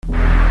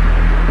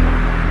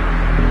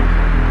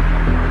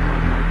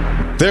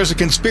There's a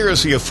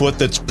conspiracy afoot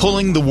that's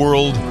pulling the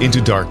world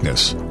into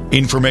darkness.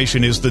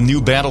 Information is the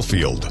new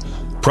battlefield.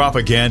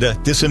 Propaganda,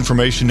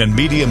 disinformation, and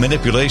media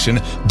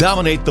manipulation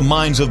dominate the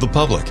minds of the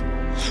public.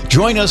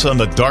 Join us on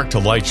the Dark to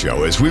Light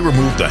show as we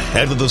remove the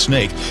head of the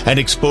snake and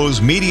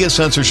expose media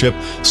censorship,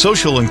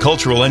 social and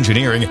cultural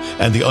engineering,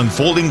 and the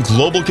unfolding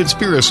global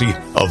conspiracy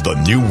of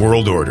the New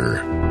World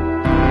Order.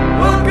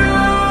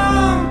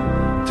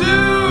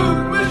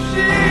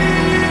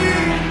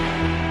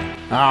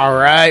 All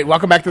right,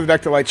 welcome back to the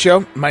Dark to Light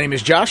show. My name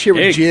is Josh, here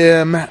with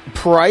Jim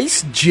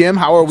Price. Jim,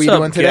 how are we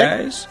doing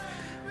today? Guys?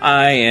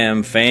 I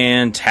am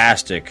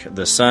fantastic.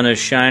 The sun is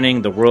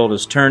shining, the world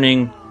is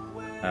turning.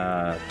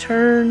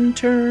 Turn.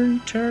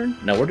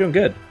 No, we're doing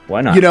good. Why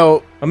not? You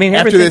know, I mean,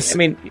 after everything. this, I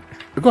mean,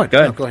 go ahead. Go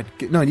ahead. No, go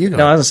ahead. No, you go.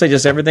 No, I was gonna say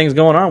just everything's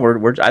going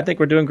on. I think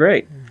we're doing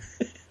great.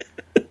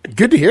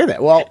 Good to hear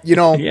that. Well,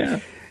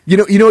 Yeah. You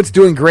know what's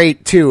doing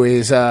great too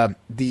is the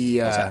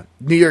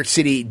New York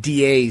City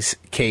DA's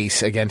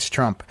case against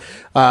Trump.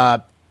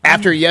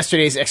 After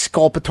yesterday's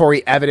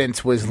exculpatory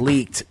evidence was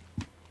leaked,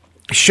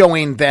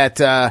 showing that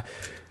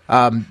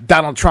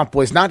Donald Trump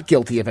was not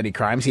guilty of any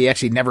crimes. He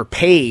actually never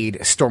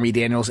paid Stormy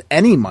Daniels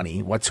any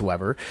money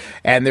whatsoever,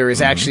 and there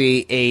is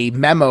actually a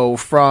memo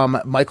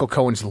from Michael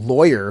Cohen's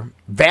lawyer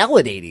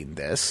validating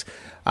this.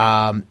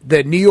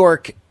 The New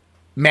York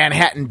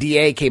Manhattan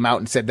DA came out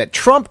and said that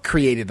Trump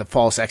created the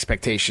false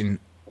expectation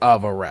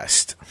of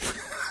arrest.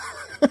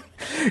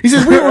 He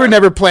says, we were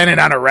never planning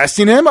on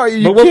arresting him. Are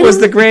you But what kidding was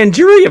me? the grand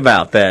jury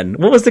about then?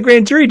 What was the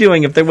grand jury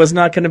doing if there was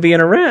not going to be an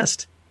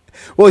arrest?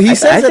 Well, he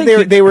says I that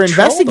think they were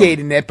controlled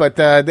investigating it, but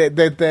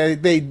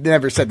they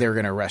never said they were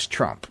going to arrest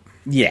Trump.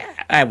 Yeah,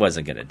 I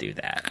wasn't going to do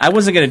that. I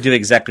wasn't going to do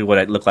exactly what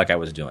it looked like I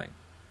was doing.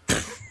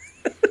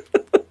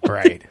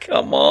 Right.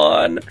 Come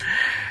on.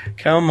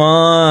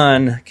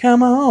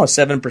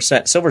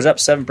 7%. Silver's up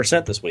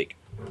 7% this week.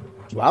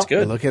 Wow, That's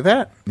good. Look at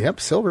that. Yep,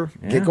 silver.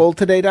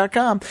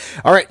 GetGoldToday.com.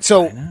 All right,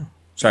 so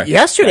Sorry.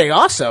 yesterday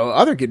also,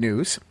 other good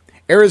news,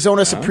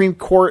 Arizona Supreme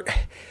Court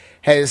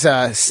has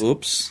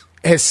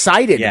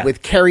sided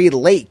with Carrie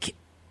Lake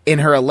in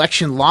her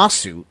election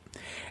lawsuit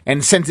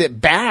and sends it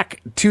back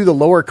to the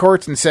lower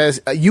courts and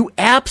says, you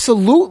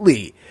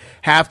absolutely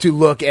have to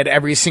look at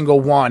every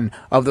single one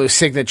of those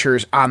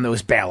signatures on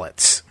those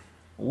ballots.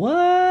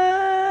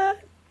 What?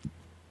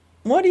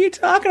 What are you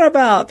talking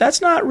about? That's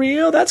not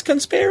real. That's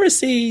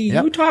conspiracy.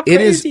 Yep. You talk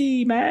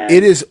crazy, man.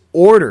 It is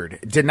ordered,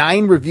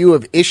 denying review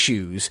of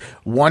issues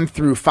 1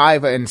 through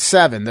 5 and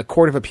 7. The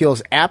Court of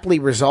Appeals aptly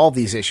resolved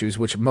these issues,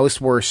 which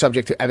most were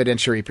subject to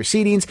evidentiary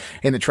proceedings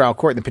in the trial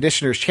court. And the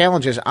petitioner's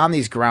challenges on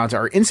these grounds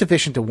are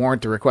insufficient to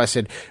warrant the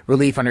requested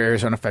relief under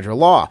Arizona federal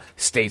law,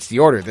 states the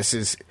order. This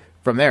is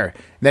from there.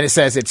 Then it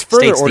says it's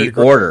further ordered.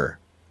 The order.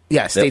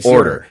 Yeah, states the the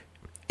order. order.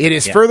 It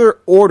is further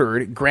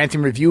ordered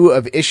granting review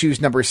of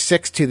issues number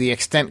 6 to the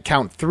extent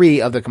count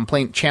 3 of the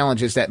complaint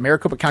challenges that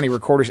Maricopa County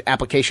Recorder's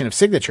application of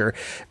signature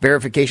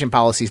verification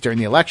policies during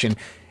the election.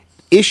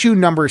 Issue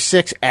number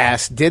 6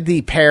 asks, did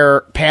the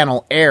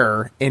panel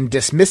err in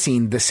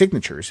dismissing the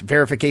signatures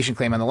verification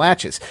claim on the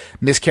latches,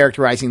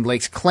 mischaracterizing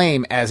Lake's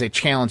claim as a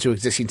challenge to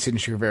existing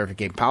signature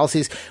verification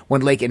policies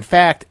when Lake, in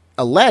fact,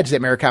 alleged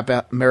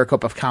that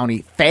Maricopa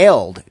County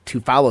failed to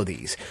follow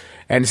these.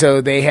 And so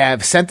they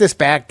have sent this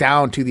back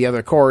down to the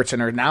other courts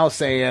and are now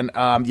saying,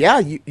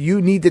 you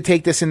need to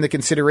take this into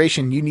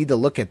consideration. You need to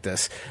look at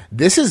this.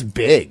 This is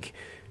big.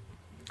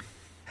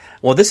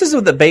 Well, this is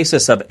the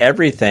basis of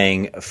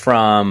everything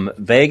from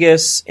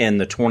Vegas in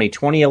the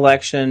 2020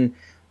 election,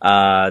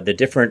 the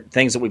different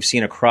things that we've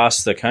seen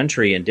across the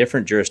country in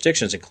different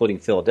jurisdictions, including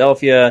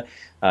Philadelphia,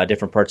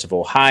 different parts of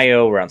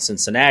Ohio, around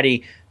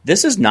Cincinnati.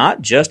 This is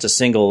not just a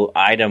single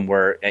item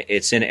where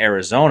it's in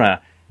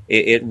Arizona.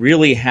 It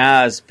really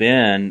has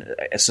been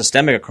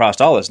systemic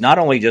across all this, not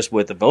only just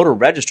with the voter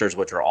registers,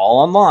 which are all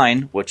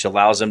online, which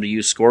allows them to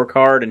use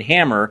Scorecard and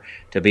Hammer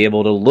to be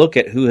able to look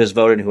at who has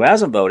voted and who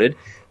hasn't voted,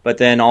 but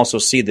then also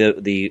see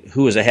the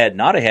who is ahead,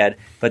 not ahead.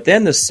 But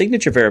then the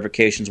signature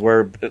verifications,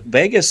 where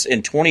Vegas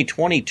in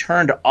 2020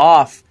 turned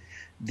off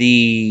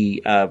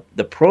the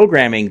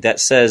programming that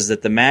says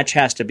that the match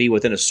has to be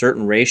within a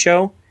certain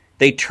ratio.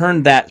 They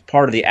turned that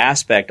part of the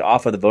aspect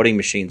off of the voting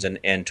machines in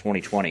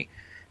 2020.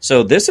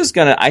 So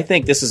I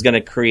think this is gonna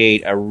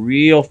create a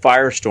real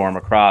firestorm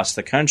across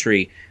the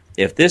country.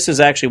 If this is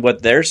actually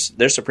what their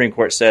Supreme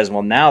Court says,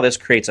 well, now this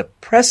creates a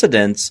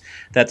precedence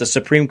that the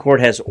Supreme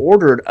Court has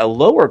ordered a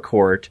lower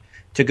court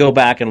to go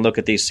back and look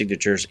at these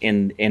signatures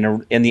in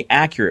the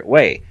accurate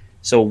way.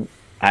 So,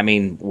 I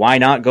mean, why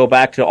not go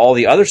back to all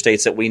the other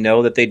states that we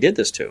know that they did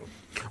this to?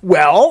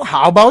 Well,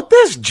 how about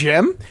this,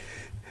 Jim?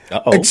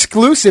 Uh-oh.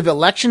 Exclusive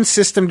election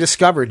system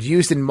discovered,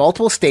 used in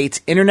multiple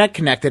states,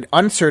 internet-connected,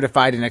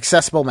 uncertified, and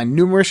accessible by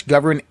numerous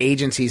government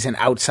agencies and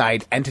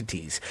outside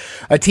entities.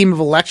 A team of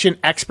election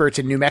experts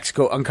in New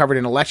Mexico uncovered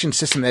an election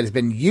system that has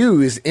been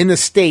used in the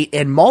state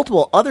and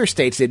multiple other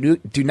states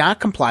that do not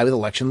comply with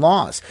election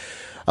laws.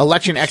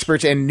 Election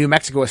experts in New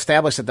Mexico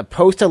established that the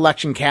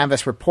post-election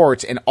canvass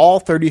reports in all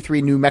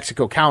 33 New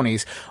Mexico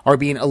counties are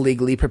being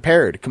illegally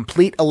prepared.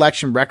 Complete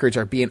election records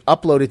are being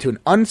uploaded to an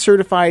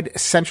uncertified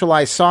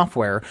centralized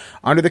software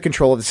under the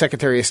control of the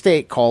Secretary of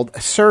State called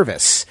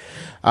Service,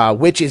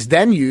 which is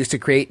then used to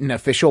create an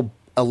official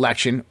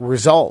election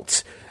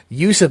results.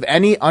 Use of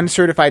any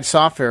uncertified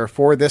software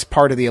for this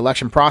part of the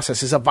election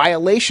process is a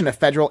violation of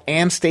federal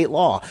and state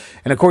law.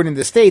 And according to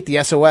the state,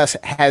 the SOS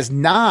is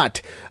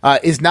not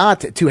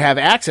to have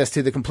access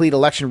to the complete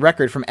election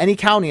record from any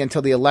county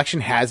until the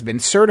election has been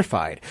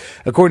certified.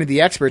 According to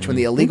the experts, when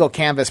the illegal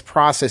canvass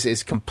process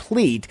is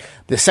complete,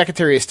 the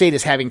Secretary of State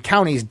is having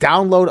counties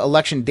download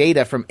election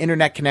data from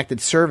internet-connected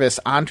service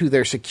onto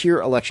their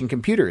secure election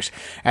computers.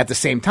 At the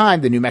same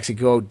time, the New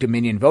Mexico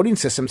Dominion voting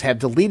systems have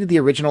deleted the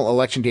original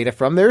election data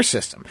from their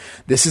system.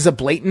 This is a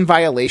blatant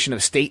violation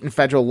of state and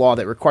federal law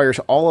that requires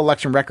all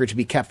election records to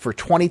be kept for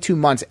 22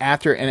 months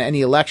after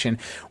any election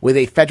with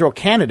a federal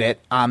candidate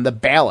on the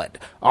ballot.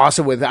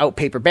 Also, without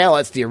paper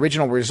ballots, the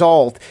original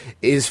result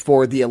is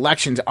for the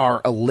elections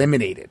are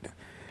eliminated.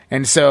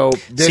 And so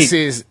this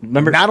is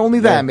not only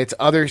them, it's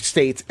other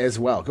states as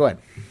well. Go ahead.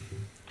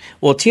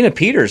 Well, Tina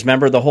Peters,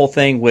 remember the whole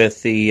thing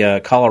with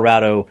the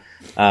Colorado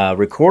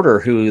recorder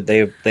who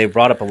they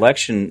brought up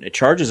election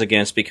charges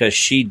against because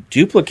she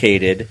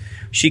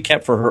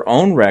kept for her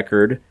own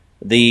record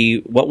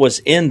what was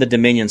in the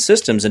Dominion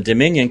systems, and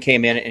Dominion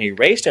came in and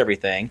erased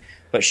everything,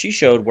 but she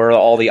showed where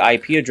all the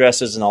IP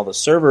addresses and all the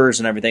servers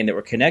and everything that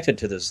were connected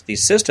to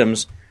these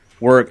systems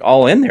were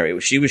all in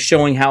there. She was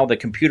showing how the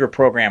computer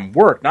program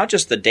worked, not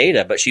just the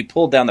data, but she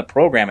pulled down the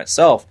program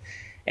itself.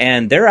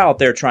 And they're out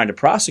there trying to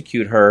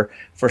prosecute her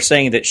for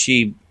saying that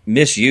she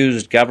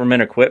misused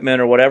government equipment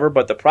or whatever.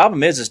 But the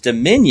problem is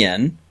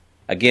Dominion,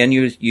 again,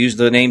 you use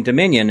the name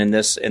Dominion in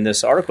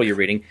this article you're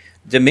reading.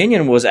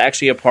 Dominion was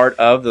actually a part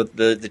of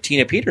the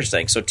Tina Peters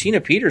thing. So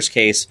Tina Peters'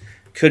 case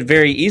could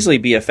very easily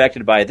be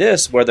affected by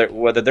this,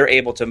 whether they're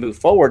able to move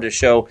forward to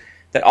show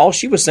that all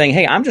she was saying,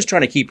 hey, I'm just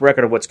trying to keep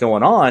record of what's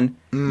going on.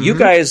 Mm-hmm. You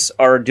guys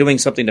are doing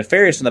something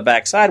nefarious on the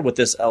backside with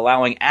this,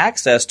 allowing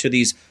access to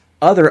these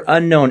other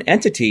unknown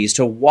entities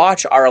to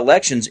watch our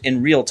elections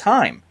in real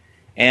time.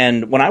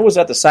 And when I was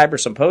at the Cyber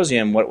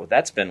Symposium,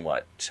 that's been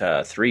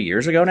 3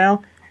 years ago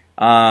now,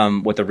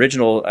 with the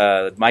original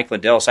Mike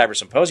Lindell Cyber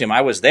Symposium,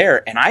 I was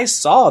there and I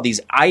saw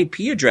these IP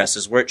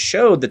addresses where it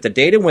showed that the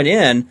data went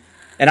in,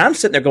 and I'm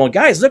sitting there going,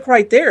 guys, look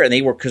right there. And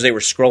because they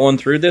were scrolling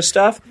through this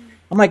stuff.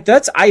 I'm like,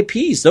 that's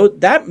IPs. So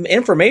that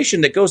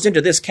information that goes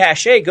into this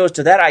cache goes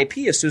to that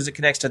IP as soon as it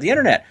connects to the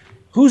internet.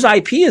 Whose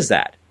IP is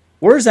that?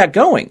 Where is that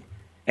going?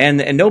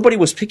 And nobody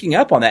was picking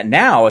up on that.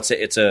 Now it's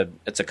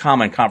a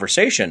common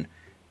conversation,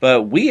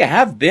 but we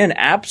have been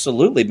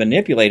absolutely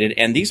manipulated.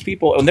 And these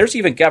people, and there's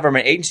even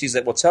government agencies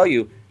that will tell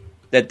you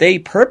that they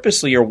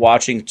purposely are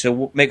watching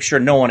to make sure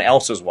no one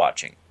else is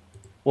watching.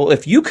 Well,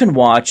 if you can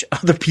watch,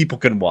 other people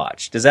can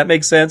watch. Does that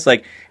make sense?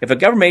 Like if a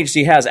government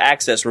agency has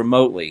access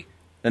remotely,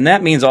 then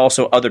that means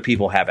also other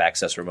people have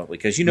access remotely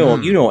because you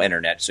know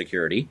internet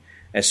security.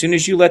 As soon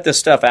as you let this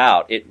stuff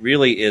out, it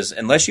really is,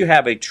 unless you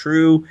have a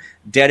true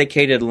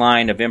dedicated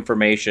line of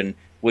information,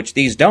 which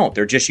these don't.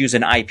 They're just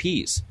using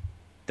IPs.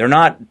 They're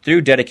not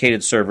through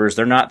dedicated servers.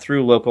 They're not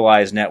through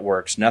localized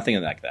networks,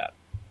 nothing like that.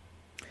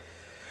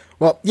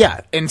 Well, yeah,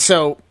 and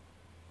so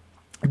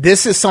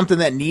this is something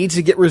that needs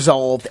to get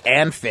resolved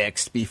and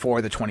fixed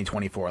before the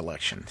 2024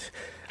 elections.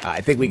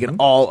 I think we can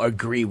all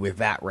agree with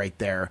that right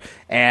there.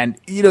 And,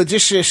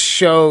 just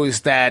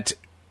shows that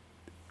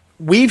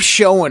we've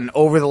shown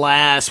over the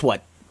last,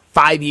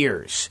 5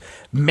 years,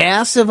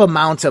 massive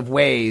amounts of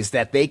ways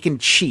that they can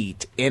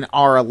cheat in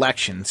our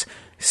elections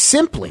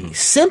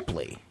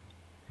simply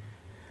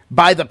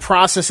by the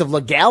process of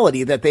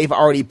legality that they've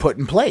already put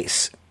in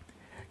place.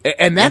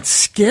 And that's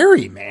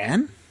scary,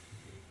 man.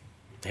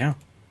 Yeah.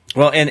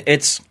 Well, and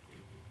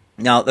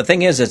now the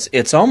thing is,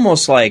 it's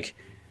almost like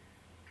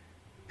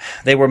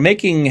they were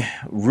making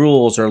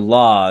rules or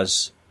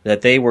laws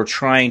that they were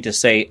trying to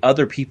say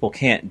other people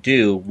can't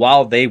do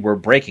while they were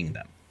breaking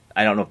them.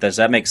 I don't know if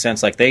that makes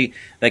sense. It's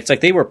like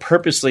they were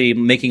purposely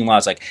making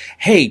laws like,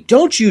 hey,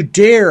 don't you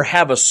dare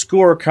have a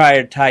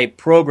scorecard type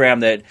program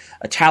that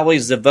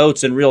tallies the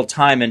votes in real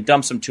time and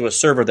dumps them to a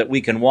server that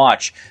we can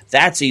watch.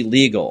 That's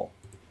illegal.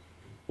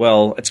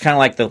 Well, it's kind of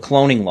like the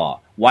cloning law.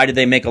 Why did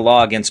they make a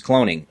law against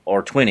cloning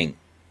or twinning?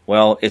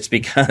 Well, it's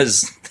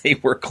because they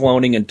were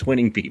cloning and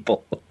twinning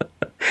people.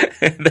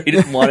 They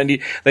didn't want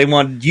they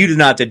wanted you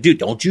not to do.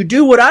 Don't you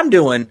do what I'm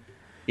doing?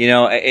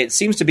 It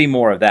seems to be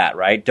more of that,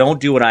 right? Don't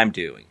do what I'm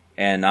doing.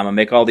 And I'm going to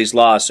make all these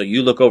laws so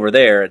you look over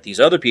there at these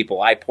other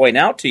people I point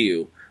out to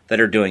you that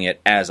are doing it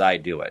as I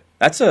do it.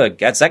 That's that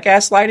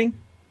gaslighting?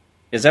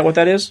 Is that what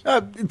that is?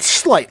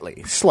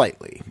 Slightly.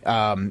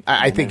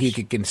 I think you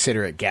could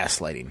consider it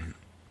gaslighting.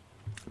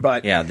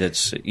 But yeah,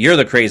 you're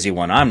the crazy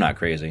one. I'm not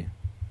crazy.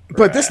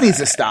 But this needs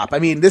to stop. I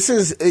mean, this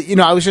is,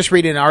 I was just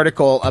reading an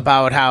article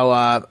about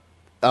how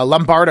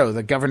Lombardo,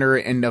 the governor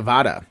in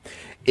Nevada,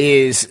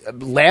 is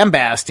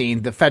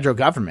lambasting the federal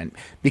government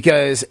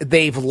because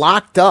they've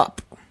locked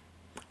up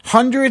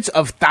hundreds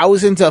of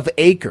thousands of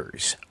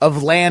acres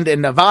of land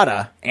in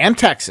Nevada and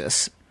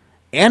Texas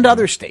and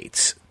other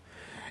states.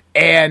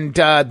 And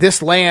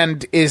this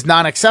land is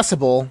not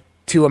accessible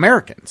to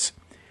Americans.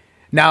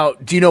 Now,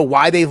 do you know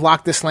why they've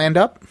locked this land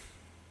up?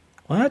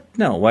 What?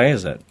 No, why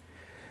is it?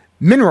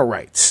 Mineral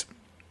rights.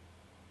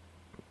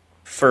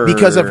 For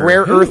because of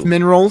rare who? earth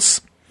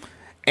minerals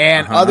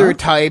and other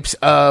types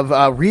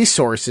of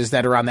resources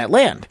that are on that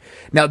land.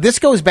 Now, this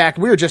goes back,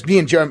 me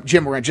and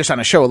Jim were just on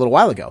a show a little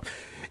while ago,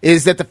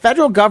 is that the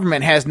federal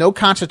government has no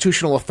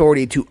constitutional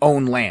authority to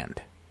own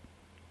land.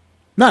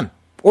 None.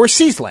 Or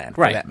seize land,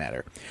 for that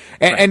matter.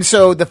 And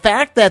so the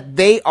fact that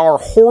they are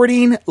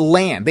hoarding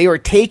land, they are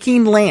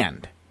taking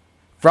land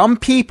from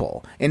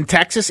people in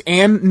Texas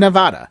and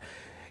Nevada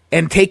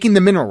and taking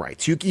the mineral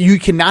rights. You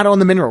cannot own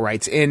the mineral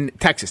rights in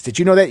Texas. Did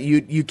you know that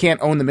you can't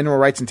own the mineral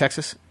rights in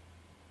Texas?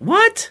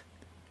 What?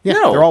 Yeah,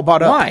 no. They're all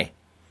bought up. Why?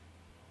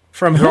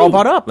 From They're who? all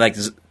bought up. Like,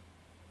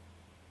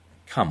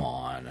 come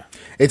on.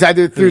 It's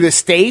either through the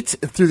state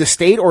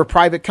or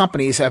private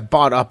companies have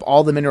bought up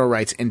all the mineral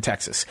rights in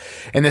Texas.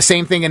 And the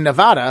same thing in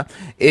Nevada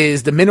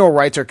is the mineral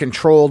rights are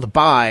controlled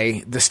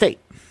by the state.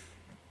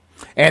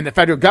 And the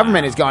federal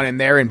government has gone in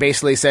there and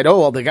basically said, oh,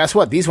 well, guess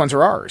what? These ones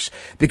are ours.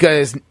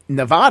 Because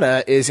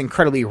Nevada is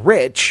incredibly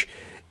rich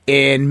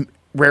in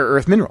rare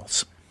earth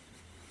minerals.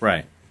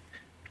 Right.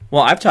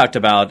 Well, I've talked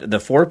about the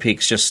Four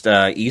Peaks just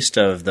east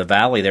of the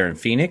valley there in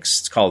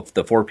Phoenix. It's called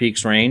the Four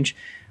Peaks Range.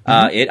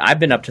 I've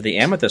been up to the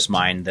amethyst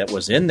mine that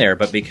was in there,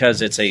 but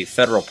because it's a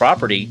federal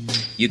property,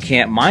 you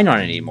can't mine on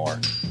it anymore.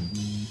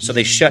 So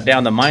they shut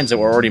down the mines that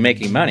were already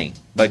making money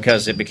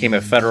because it became a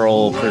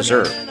federal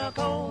preserve.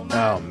 Oh,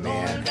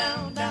 man.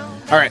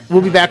 All right,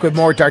 we'll be back with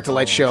more Dark to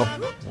Light show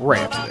right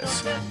after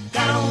this.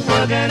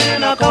 Working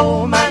in a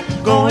coal mine,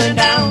 going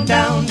down,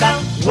 down,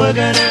 down.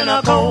 Working in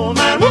a coal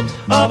mine, whoop,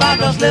 about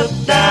to slip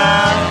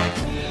down.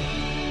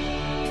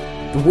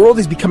 The world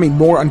is becoming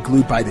more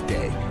unglued by the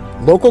day.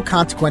 Local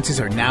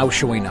consequences are now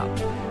showing up.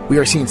 We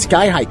are seeing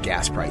sky-high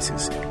gas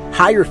prices,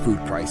 higher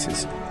food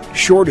prices,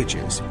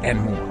 shortages,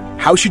 and more.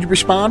 How should you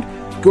respond?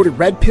 Go to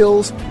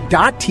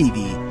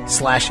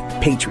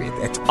redpills.tv/patriot.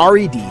 That's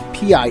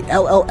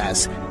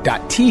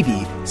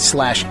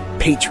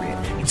redpills.tv/patriot.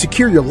 And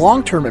secure your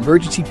long-term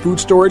emergency food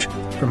storage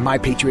from My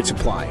Patriot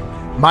Supply.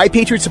 My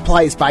Patriot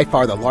Supply is by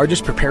far the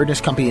largest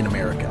preparedness company in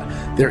America.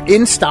 They're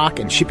in stock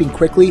and shipping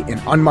quickly in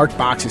unmarked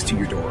boxes to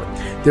your door.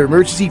 Their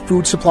emergency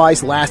food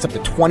supplies last up to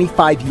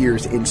 25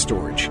 years in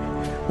storage.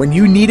 When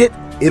you need it,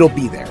 it'll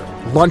be there.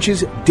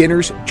 Lunches,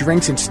 dinners,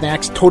 drinks, and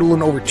snacks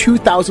totaling over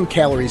 2,000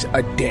 calories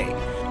a day.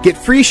 Get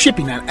free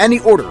shipping on any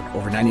order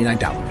over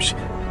 $99.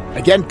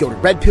 Again, go to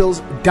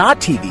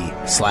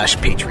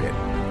redpills.tv/patriot.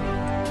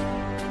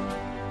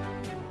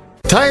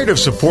 Tired of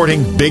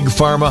supporting Big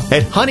Pharma?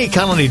 At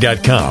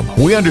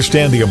honeycolony.com, we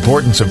understand the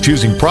importance of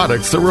choosing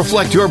products that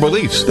reflect your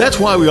beliefs. That's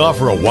why we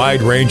offer a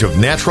wide range of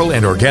natural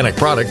and organic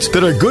products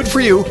that are good for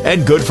you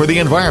and good for the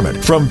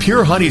environment. From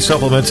pure honey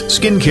supplements,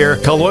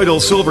 skincare, colloidal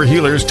silver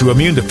healers to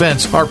immune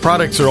defense, our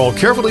products are all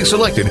carefully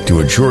selected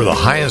to ensure the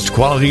highest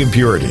quality and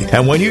purity.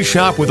 And when you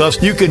shop with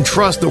us, you can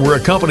trust that we're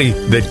a company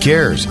that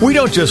cares. We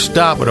don't just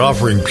stop at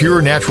offering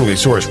pure, naturally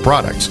sourced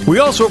products. We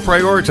also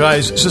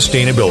prioritize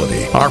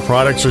sustainability. Our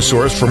products are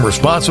sourced from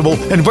responsible,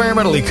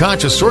 environmentally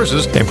conscious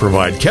sources and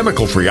provide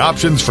chemical-free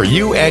options for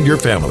you and your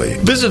family.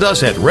 Visit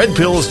us at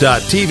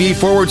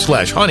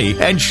redpills.tv/honey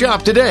and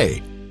shop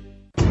today.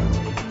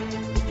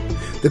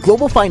 The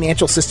global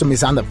financial system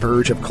is on the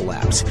verge of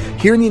collapse.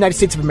 Here in the United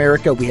States of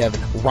America, we have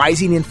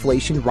rising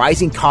inflation,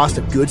 rising cost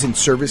of goods and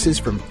services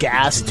from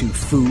gas to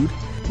food.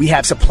 We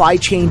have supply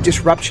chain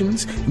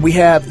disruptions. We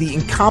have the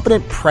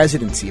incompetent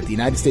presidency of the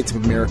United States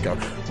of America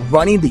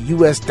running the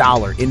U.S.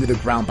 dollar into the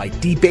ground by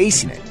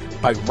debasing it,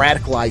 by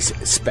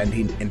radicalized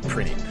spending and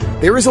printing.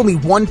 There is only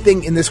one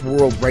thing in this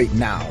world right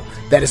now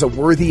that is a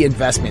worthy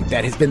investment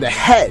that has been the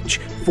hedge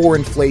for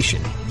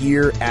inflation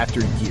year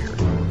after year.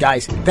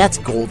 Guys, that's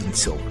gold and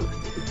silver.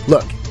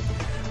 Look,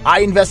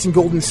 I invest in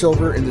gold and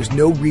silver, and there's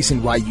no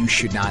reason why you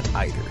should not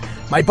either.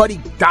 My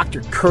buddy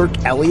Dr. Kirk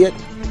Elliott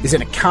is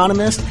an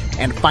economist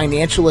and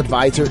financial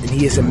advisor, and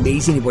he is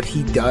amazing at what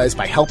he does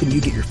by helping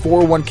you get your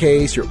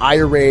 401ks, your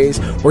IRAs,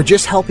 or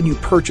just helping you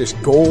purchase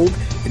gold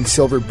and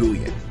silver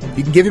bullion.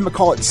 You can give him a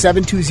call at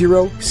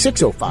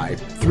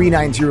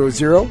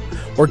 720-605-3900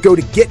 or go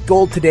to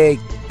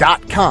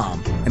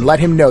getgoldtoday.com and let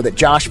him know that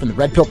Josh from the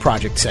Red Pill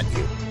Project sent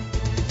you.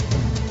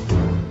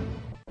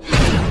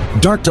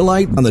 Dark to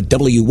Light on the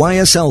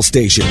WYSL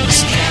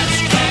stations.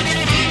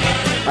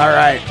 All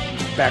right,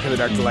 back in the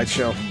Dark to Light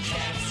show.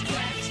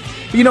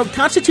 You know,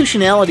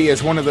 constitutionality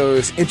is one of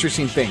those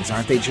interesting things,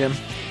 aren't they, Jim?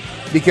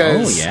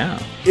 Because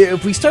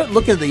if we start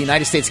looking at the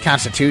United States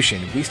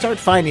Constitution, we start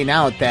finding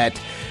out that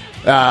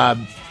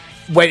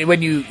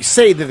when you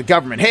say to the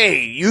government,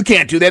 hey, you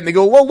can't do that, and they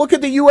go, well, look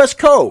at the U.S.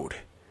 Code.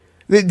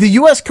 The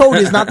U.S. Code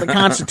is not the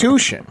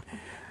Constitution.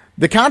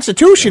 The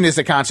Constitution is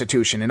the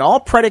Constitution, and all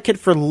predicate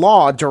for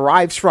law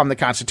derives from the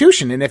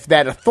Constitution. And if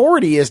that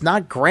authority is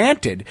not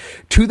granted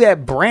to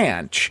that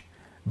branch,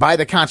 by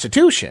the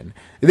Constitution.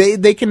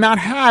 They cannot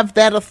have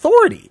that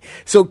authority.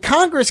 So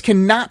Congress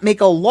cannot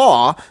make a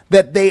law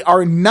that they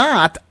are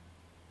not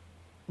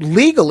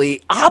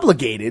legally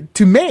obligated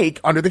to make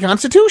under the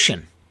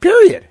Constitution.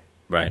 Period.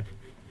 Right.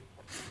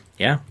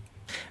 Yeah.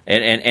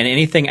 And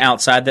anything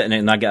outside that,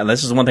 and again,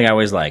 this is one thing I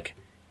always like.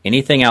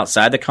 Anything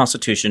outside the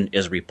Constitution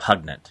is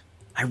repugnant.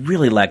 I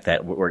really like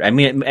that word. I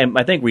mean, and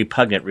I think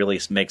repugnant really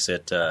makes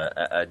it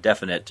a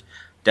definite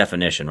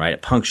definition, right? A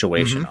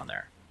punctuation on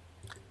there.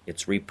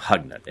 It's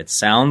repugnant. It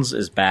sounds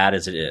as bad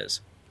as it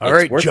is. All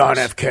right, John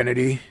F.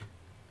 Kennedy.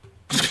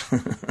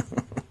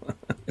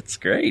 It's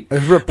great.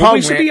 It's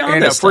repugnant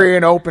in a free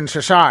and open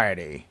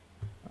society.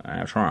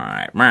 That's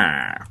right.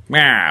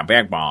 Yeah,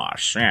 big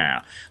boss.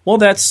 Yeah. Well,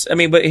 but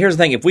here's the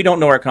thing. If we don't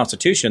know our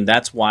Constitution,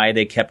 that's why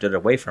they kept it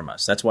away from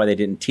us. That's why they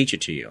didn't teach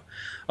it to you.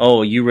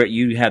 Oh,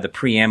 you have the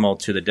preamble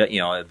to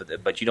the,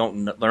 but you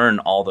don't learn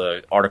all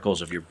the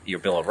articles of your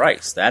Bill of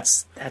Rights.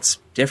 That's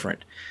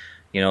different.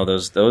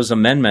 Those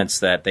amendments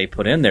that they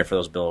put in there for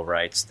those Bill of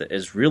Rights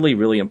is really,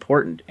 really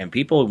important. And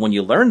people, when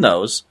you learn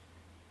those,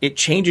 it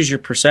changes your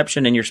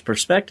perception and your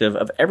perspective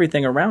of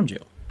everything around you.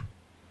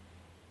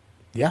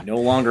 Yeah. You no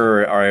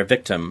longer are a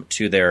victim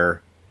to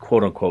their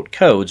quote-unquote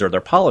codes or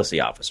their policy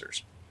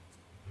officers.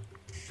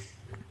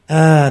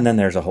 And then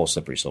there's a whole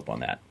slippery slope on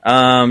that.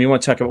 You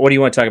want to talk about, what do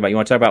you want to talk about? You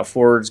want to talk about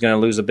Ford's going to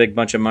lose a big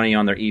bunch of money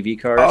on their EV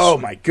cars? Oh,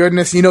 my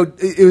goodness.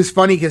 It was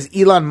funny because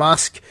Elon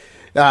Musk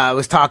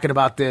was talking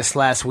about this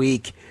last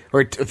week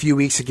or a few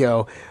weeks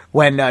ago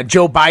when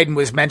Joe Biden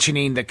was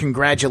mentioning the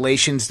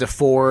congratulations to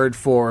Ford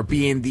for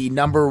being the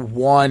number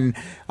one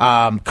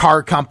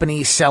car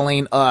company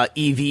selling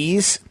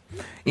EVs.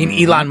 And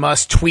Elon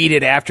Musk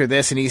tweeted after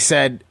this, and he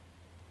said,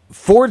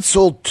 Ford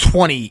sold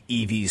 20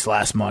 EVs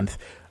last month.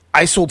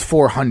 I sold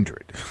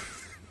 400.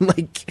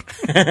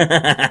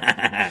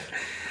 I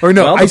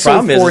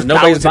sold 4,000.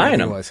 Nobody's buying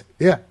them.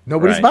 Yeah,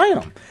 nobody's buying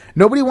them.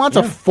 Nobody wants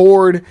a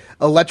Ford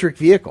electric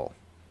vehicle.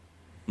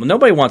 Well,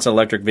 nobody wants an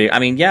electric vehicle. I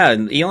mean, yeah,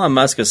 Elon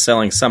Musk is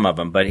selling some of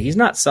them, but he's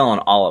not selling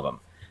all of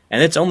them.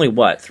 And it's only,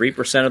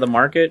 3% of the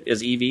market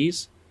is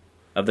EVs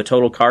of the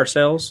total car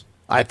sales?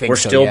 I think we're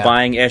so, still yeah.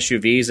 buying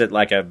SUVs at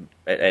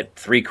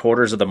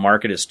 3/4 of the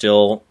market is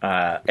still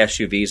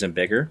SUVs and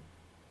bigger.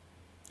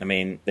 I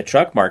mean,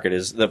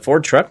 the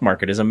Ford truck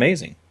market is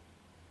amazing,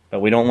 but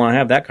we don't want to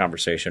have that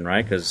conversation,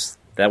 right? Because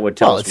that would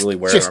tell us really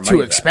where our money is at. It's just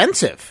too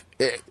expensive.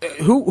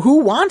 Who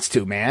wants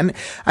to, man?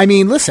 I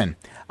mean, listen,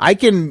 I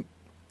can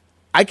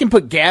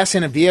put gas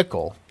in a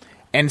vehicle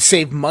and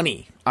save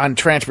money on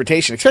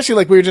transportation, especially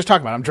like we were just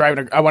talking about.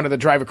 I wanted to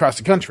drive across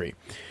the country,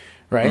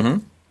 right?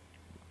 Mm-hmm.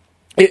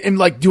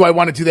 And do I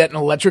want to do that in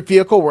an electric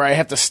vehicle where I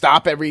have to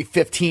stop every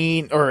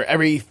 15 or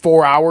every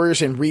 4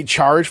 hours and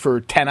recharge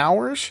for 10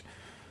 hours?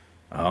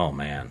 Oh,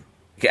 man.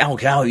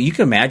 Cal, you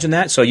can imagine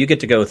that? So you get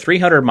to go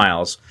 300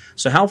 miles.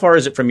 So how far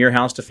is it from your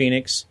house to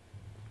Phoenix?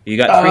 You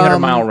got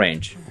 300-mile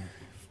range.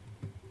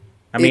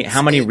 I mean,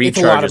 how many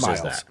recharges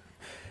is that?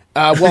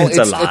 Well, it's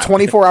a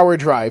 24-hour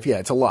drive. Yeah,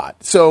 it's a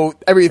lot. So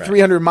every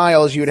 300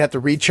 miles, you would have to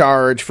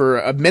recharge for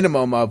a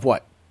minimum of,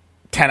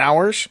 10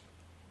 hours?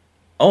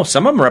 Oh,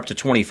 some of them are up to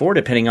 24,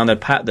 depending on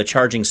the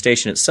charging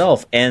station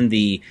itself and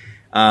the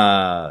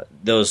adapter.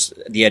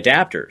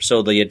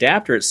 So the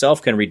adapter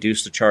itself can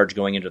reduce the charge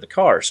going into the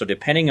car. So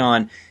depending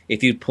on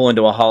if you pull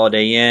into a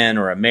Holiday Inn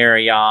or a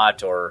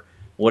Marriott or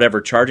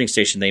whatever charging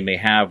station they may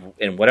have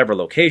in whatever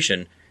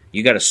location,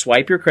 you got to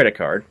swipe your credit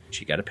card,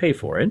 which you got to pay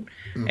for it.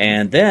 Mm-hmm.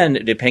 And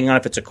then depending on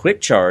if it's a quick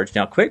charge,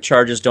 now quick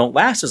charges don't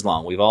last as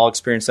long. We've all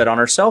experienced that on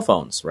our cell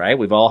phones, right?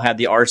 We've all had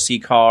the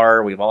RC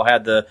car. We've all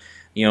had the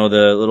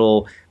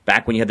little,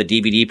 back when you had the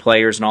DVD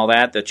players and all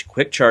that, the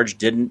quick charge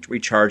didn't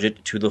recharge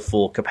it to the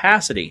full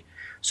capacity.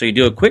 So you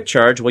do a quick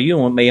charge, well,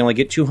 you may only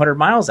get 200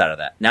 miles out of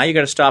that. Now you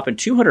got to stop in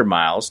 200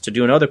 miles to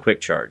do another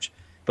quick charge.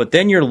 But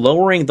then you're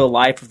lowering the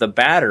life of the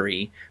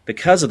battery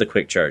because of the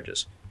quick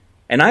charges.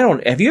 And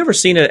have you ever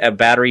seen a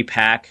battery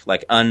pack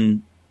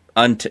one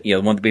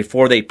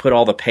before they put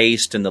all the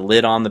paste and the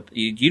lid on the,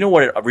 you know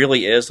what it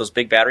really is, those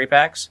big battery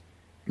packs?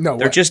 No.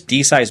 They're just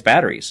D-sized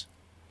batteries.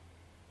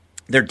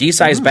 They're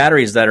D-sized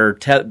batteries that are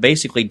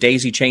basically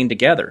daisy-chained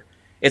together.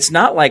 It's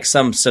not like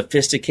some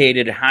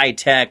sophisticated,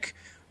 high-tech,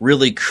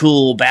 really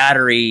cool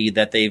battery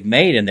that they've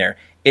made in there.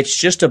 It's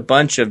just a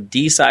bunch of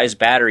D-sized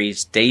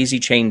batteries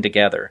daisy-chained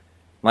together,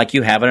 like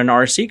you have in an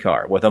RC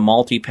car with a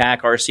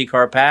multi-pack RC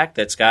car pack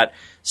that's got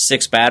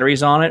 6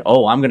 batteries on it.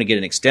 Oh, I'm going to get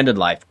an extended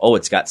life. Oh,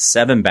 it's got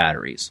 7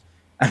 batteries.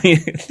 I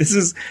mean,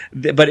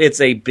 but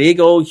it's a big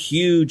old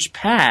huge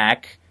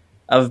pack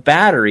of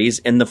batteries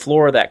in the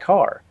floor of that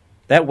car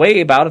that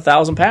weigh about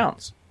 1,000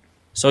 pounds.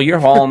 So you're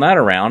hauling that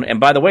around. And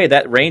by the way,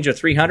 that range of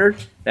 300,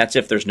 that's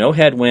if there's no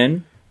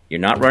headwind, you're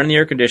not running the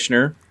air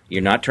conditioner,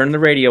 you're not turning the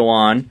radio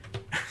on,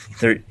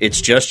 it's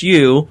just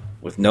you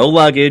with no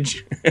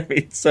luggage.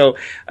 So,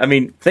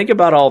 think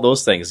about all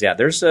those things. Yeah,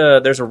 there's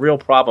a real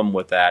problem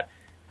with that,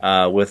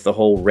 with the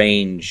whole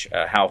range,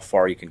 how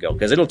far you can go.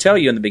 Because it'll tell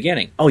you in the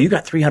beginning, oh, you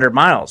got 300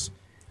 miles.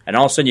 And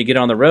all of a sudden you get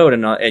on the road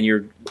and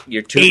you're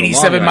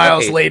 87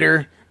 miles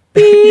later.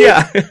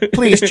 Yeah.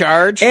 Please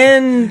charge.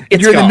 And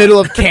it's you're in gone. the middle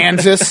of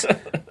Kansas.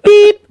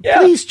 Beep. Yeah.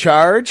 Please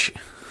charge.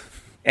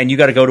 And you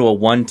got to go to a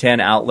 110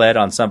 outlet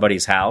on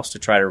somebody's house to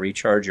try to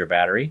recharge your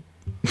battery.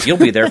 You'll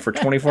be there for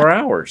 24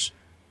 hours.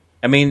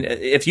 I mean,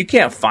 if you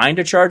can't find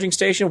a charging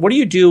station, what do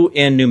you do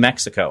in New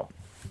Mexico?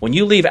 When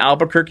you leave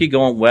Albuquerque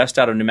going west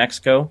out of New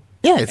Mexico?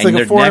 Yeah, it's like a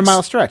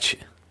 400-mile stretch.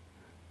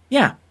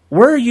 Yeah.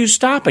 Where are you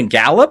stopping?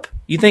 Gallup?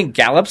 You think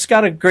Gallup's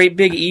got a great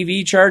big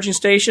EV charging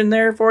station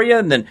there for you?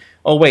 And then,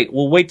 we'll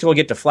wait till we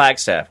get to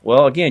Flagstaff.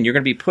 Well, again, you're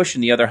going to be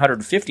pushing the other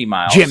 150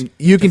 miles. Jim,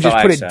 you can just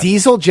put a Flagstaff.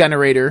 diesel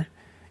generator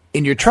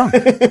in your trunk.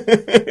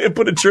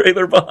 Put a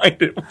trailer behind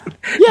it.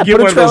 Yeah, Get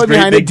put one a of those trailer great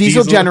behind a big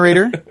diesel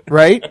generator,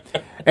 right?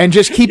 And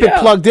just keep it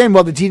plugged in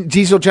while the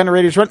diesel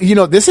generators run. You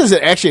know, this is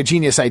actually a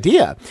genius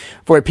idea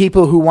for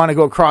people who want to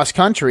go cross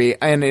country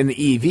and in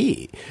the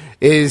EV.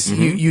 Is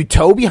you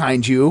tow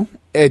behind you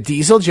a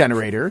diesel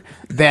generator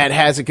that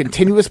has a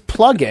continuous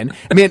plug-in.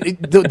 I mean,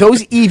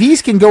 those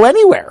EVs can go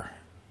anywhere.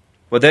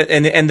 Well,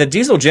 and the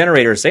diesel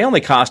generators, they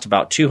only cost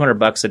about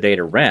 $200 a day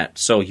to rent,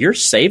 so you're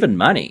saving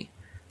money.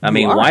 I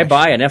mean, why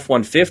buy an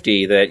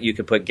F-150 that you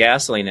could put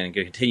gasoline in and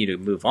continue to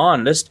move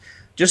on?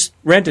 Just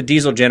rent a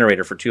diesel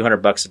generator for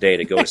 $200 a day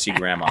to go to see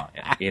grandma.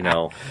 You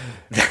know,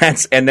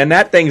 and then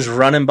that thing's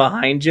running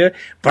behind you.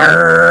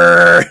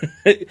 Brrr.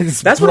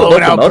 That's what a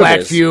Blowing out locomotive black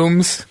is.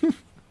 fumes.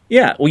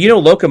 Yeah, well, you know,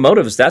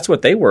 locomotives, that's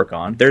what they work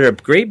on. They're a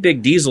great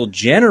big diesel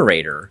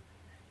generator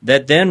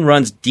that then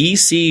runs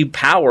DC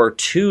power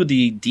to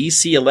the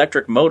DC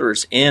electric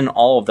motors in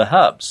all of the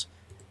hubs.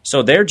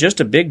 So they're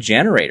just a big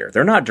generator.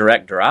 They're not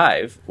direct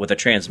drive with a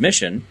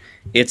transmission.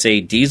 It's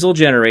a diesel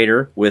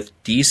generator with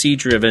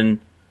DC-driven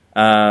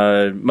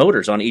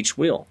motors on each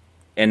wheel.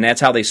 And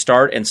that's how they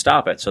start and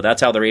stop it. So that's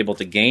how they're able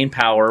to gain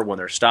power when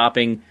they're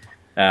stopping.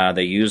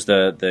 They use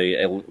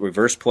the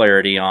reverse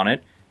polarity on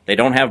it. They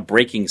don't have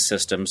braking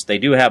systems. They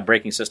do have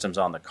braking systems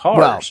on the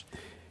cars,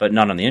 but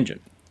not on the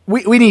engine.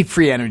 We need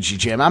free energy,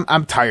 Jim.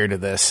 I'm tired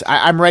of this.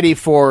 I'm ready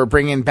for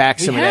bringing back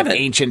some of that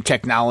ancient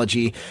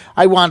technology.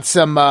 I want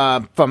some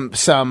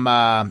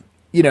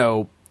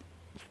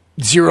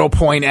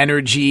 0-point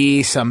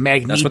energy, some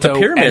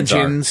magneto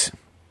engines.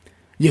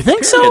 You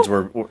think Pyramids so?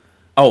 were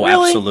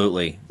really?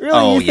 Absolutely. Really?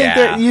 Oh,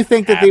 You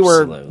think that they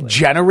were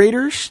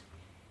generators?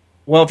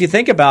 Well, if you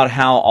think about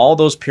how all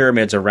those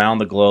pyramids around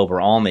the globe are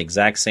all on the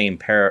exact same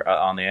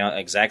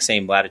exact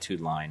same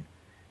latitude line,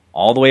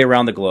 all the way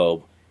around the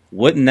globe,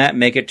 wouldn't that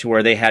make it to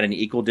where they had an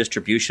equal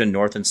distribution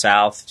north and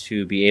south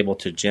to be able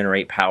to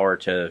generate power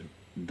to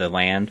the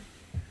land?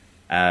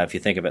 If you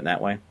think of it in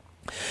that way.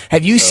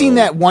 Have you seen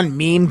that one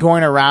meme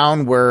going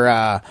around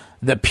where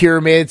the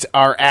pyramids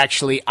are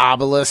actually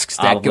obelisks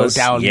that go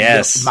down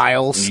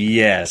miles?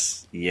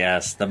 Yes.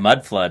 The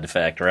mud flood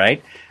effect,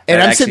 right?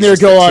 And that I'm sitting there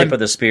going, going, tip of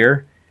the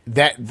spear.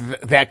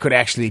 That could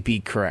actually be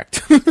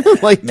correct.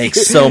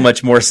 Makes so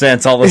much more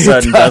sense all of a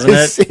sudden, doesn't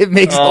it? It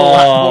makes a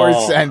lot more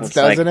sense,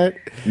 doesn't it?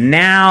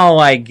 Now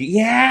I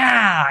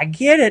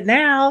get it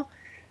now.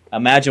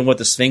 Imagine what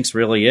the Sphinx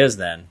really is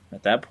then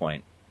at that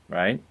point,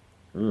 right?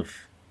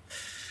 Oof.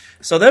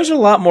 So there's a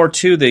lot more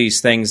to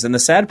these things, and the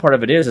sad part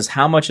of it is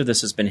how much of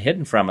this has been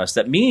hidden from us.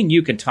 That me and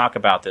you can talk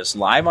about this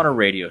live on a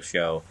radio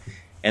show,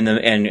 and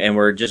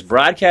we're just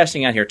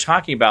broadcasting out here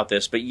talking about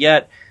this, but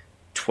yet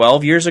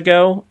 12 years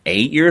ago,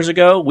 8 years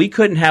ago, we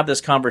couldn't have this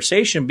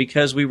conversation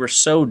because we were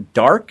so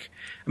dark.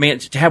 I mean,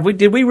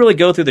 did we really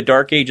go through the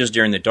dark ages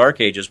during the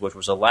dark ages, which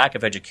was a lack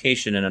of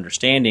education and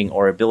understanding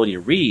or ability to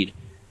read?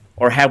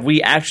 Or have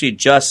we actually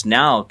just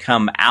now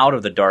come out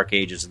of the dark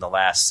ages in the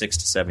last 6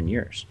 to 7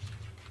 years,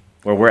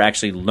 where we're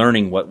actually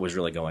learning what was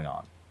really going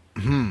on?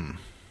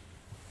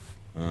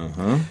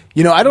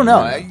 You know, I don't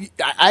know.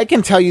 I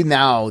can tell you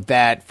now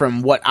that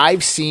from what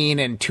I've seen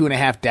in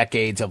 2.5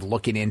 decades of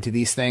looking into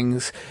these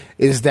things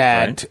is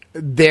that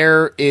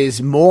there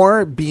is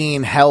more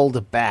being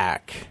held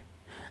back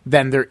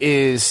than there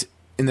is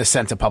in the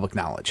sense of public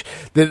knowledge.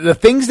 The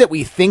things that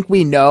we think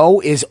we know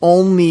is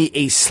only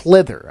a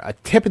slither, a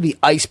tip of the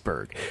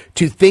iceberg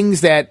to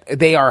things that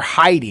they are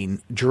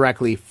hiding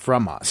directly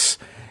from us.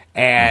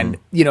 And,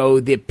 you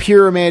know, the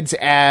pyramids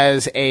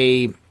as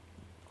a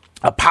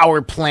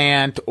power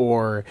plant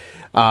or,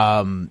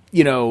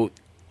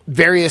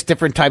 various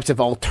different types of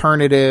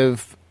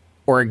alternative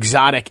or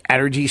exotic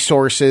energy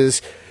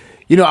sources.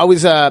 You know,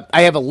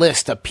 I have a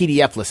list, a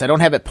PDF list. I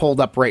don't have it pulled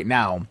up right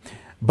now,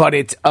 but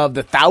it's of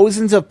the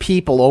thousands of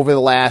people over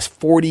the last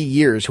 40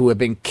 years who have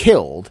been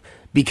killed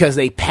because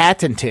they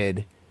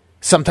patented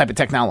some type of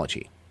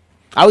technology.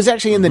 I was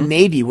actually in the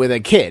Navy with a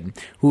kid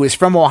who is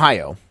from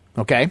Ohio,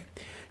 okay?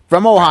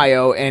 From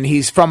Ohio, and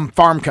he's from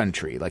farm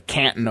country, like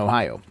Canton,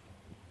 Ohio.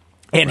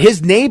 And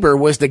his neighbor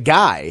was the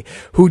guy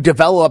who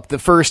developed the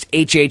first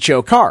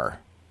HHO car,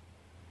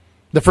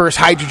 the first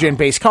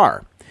hydrogen-based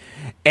car.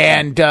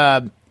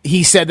 And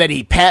he said that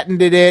he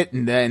patented it,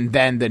 and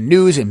then the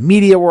news and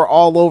media were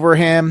all over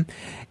him.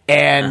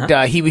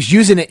 And he was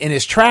using it in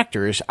his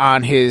tractors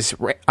on his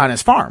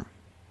farm.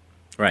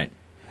 Right.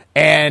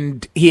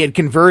 and he had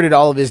converted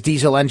all of his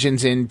diesel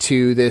engines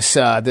into this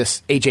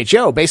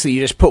HHO. Basically,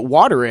 you just put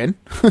water in,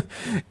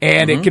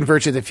 and it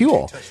converts it to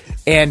fuel.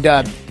 And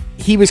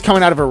he was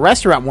coming out of a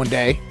restaurant one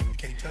day,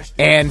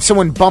 and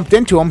someone bumped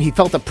into him. He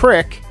felt a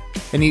prick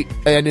in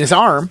his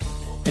arm,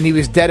 and he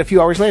was dead a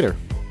few hours later.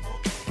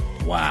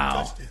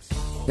 Wow.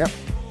 Yep.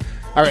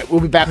 All right,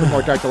 we'll be back with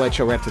more Dark to Light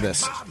Show right after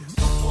this.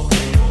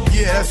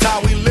 Yeah, that's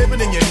how we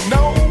living, and you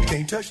know you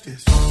can't touch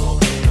this.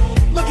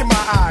 Look at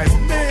my eyes,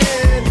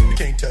 man. You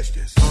can't touch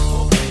this.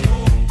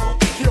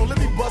 Yo, let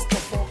me bust the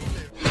phone.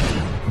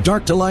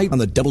 Dark to Light on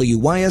the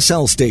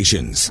WYSL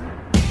stations.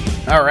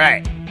 All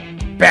right,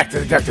 back to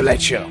the Dark to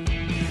Light Show.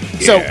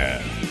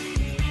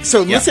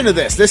 So listen to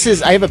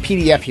this. I have a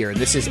PDF here.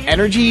 This is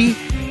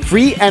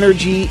free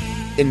energy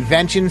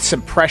invention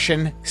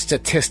suppression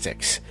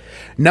statistics.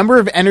 Number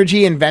of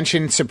energy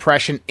invention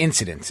suppression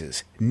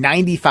incidences,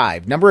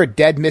 95. Number of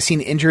dead,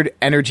 missing, injured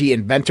energy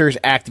inventors,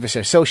 activists,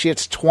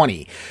 associates,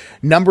 20.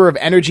 Number of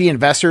energy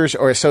investors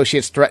or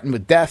associates threatened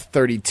with death,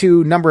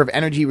 32. Number of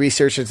energy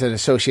researchers and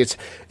associates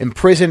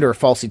imprisoned or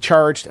falsely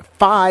charged,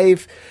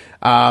 5.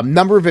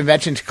 Number of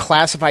inventions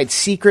classified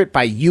secret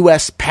by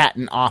U.S.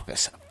 Patent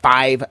Office,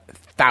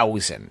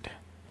 5,000.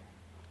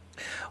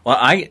 Well,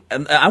 I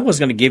was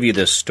going to give you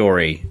this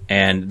story,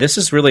 and this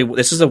is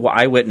an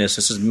eyewitness.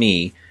 This is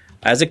me.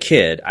 As a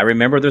kid, I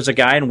remember there's a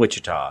guy in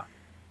Wichita,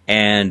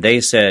 and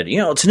they said,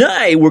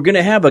 tonight we're going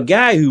to have a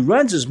guy who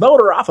runs his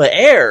motor off of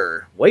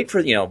air. Wait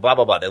for, blah,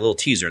 blah, blah, that little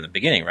teaser in the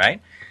beginning,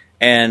 right?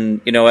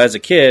 And, as a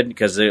kid,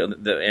 because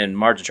in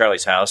Marge and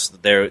Charlie's house,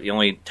 the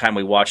only time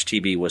we watched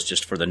TV was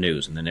just for the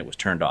news, and then it was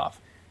turned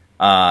off.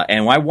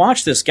 And I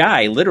watched this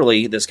guy,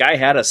 literally, this guy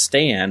had a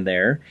stand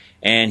there,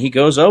 and he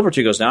goes over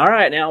now, all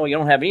right, now we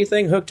don't have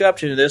anything hooked up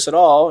to this at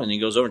all. And he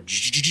goes over,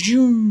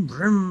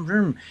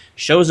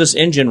 shows this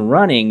engine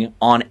running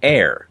on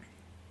air.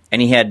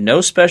 And he had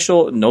no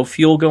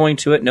fuel going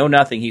to it, no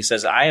nothing. He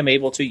says, I am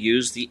able to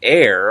use the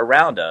air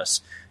around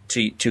us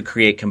to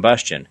create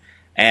combustion.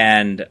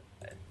 And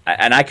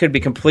I could be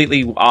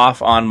completely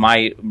off on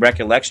my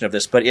recollection of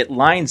this, but it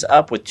lines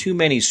up with too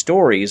many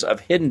stories of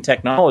hidden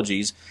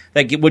technologies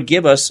that would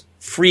give us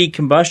free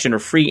combustion or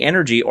free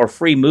energy or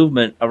free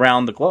movement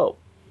around the globe.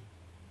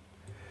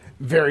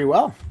 Very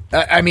well.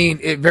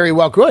 It very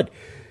well could.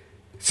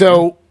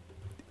 So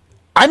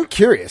I'm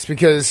curious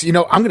because,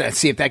 I'm going to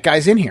see if that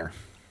guy's in here.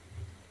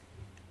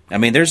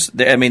 And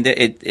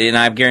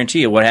I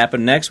guarantee you what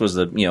happened next was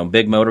the,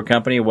 big motor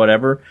company or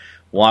whatever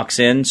walks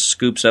in,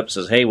 scoops up,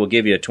 says, hey, we'll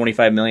give you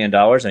 $25 million.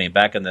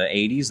 Back in the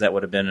 80s, that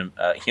would have been,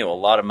 a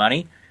lot of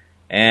money.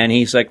 And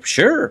he's like,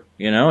 sure,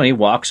 and he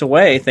walks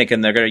away thinking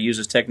they're going to use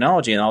his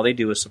technology, and all they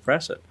do is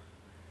suppress it.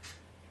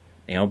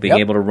 Being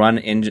able to run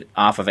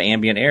off of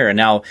ambient air. And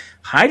now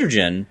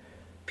hydrogen,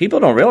 people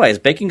don't realize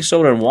baking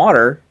soda and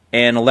water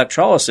and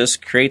electrolysis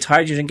creates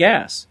hydrogen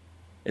gas.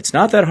 It's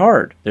not that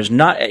hard. It's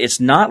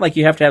not like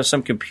you have to have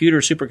some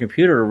supercomputer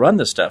to run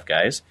this stuff,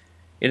 guys.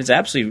 It is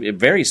absolutely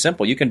very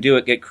simple. You can do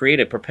it. Create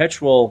a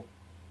perpetual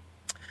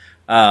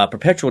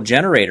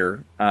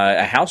generator,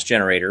 a house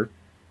generator,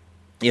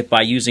 if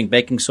by using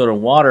baking soda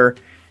and water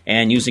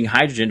and using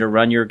hydrogen to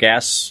run your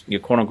gas,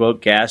 your quote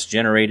unquote gas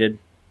generated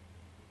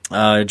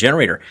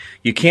generator.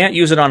 You can't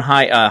use it on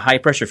high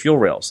pressure fuel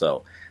rails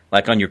though.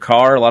 Like on your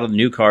car, a lot of the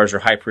new cars are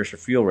high pressure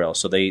fuel rails,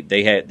 so they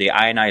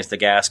ionize the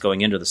gas going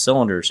into the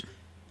cylinders.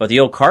 But the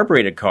old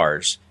carbureted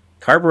cars.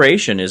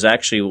 Carburation is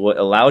actually what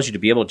allows you to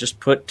be able to just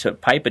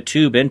pipe a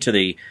tube into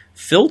the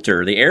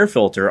filter, the air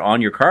filter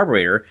on your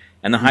carburetor,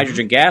 and the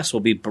hydrogen gas will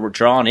be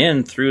drawn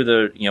in through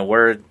the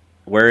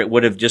where it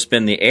would have just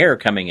been the air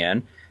coming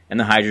in, and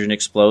the hydrogen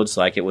explodes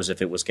like it was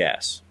if it was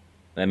gas.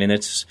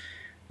 It's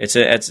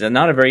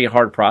not a very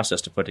hard process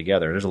to put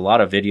together. There's a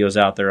lot of videos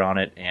out there on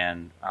it,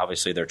 and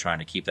obviously they're trying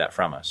to keep that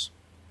from us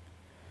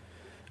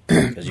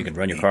because you can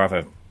run your car off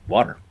of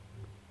water.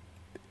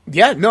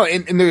 Yeah, no,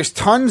 and there's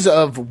tons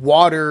of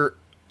water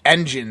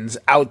engines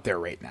out there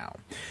right now.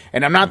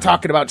 And I'm not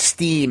talking about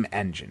steam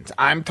engines.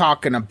 I'm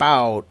talking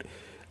about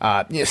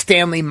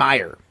Stanley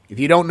Meyer. If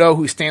you don't know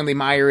who Stanley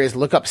Meyer is,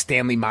 look up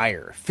Stanley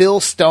Meyer. Phil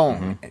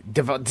Stone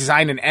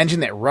designed an engine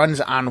that runs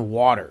on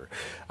water.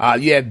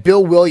 You have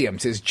Bill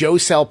Williams, his Joe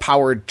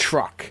Cell-powered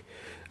truck.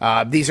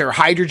 These are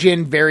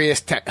hydrogen,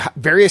 various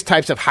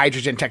types of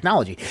hydrogen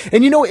technology.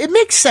 And, it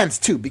makes sense,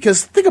 too,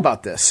 because think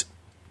about this.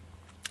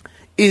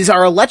 Is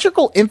our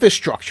electrical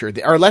infrastructure,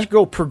 our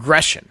electrical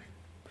progression,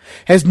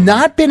 has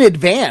not been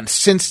advanced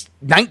since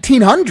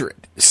 1900,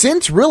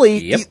 since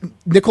really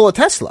Nikola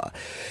Tesla.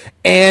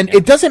 And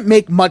it doesn't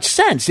make much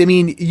sense.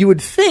 You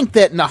would think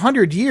that in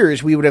 100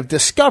 years we would have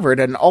discovered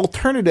an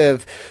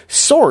alternative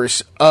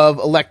source of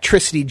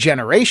electricity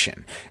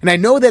generation. And I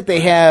know that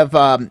they have,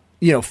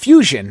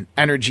 fusion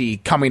energy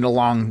coming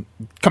down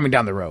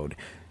the road.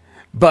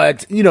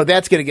 But,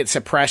 that's going to get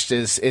suppressed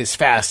as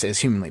fast as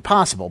humanly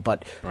possible.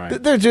 But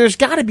there's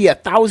got to be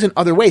 1,000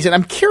 other ways. And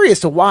I'm curious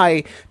to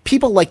why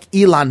people like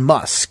Elon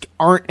Musk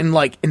aren't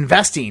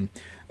investing,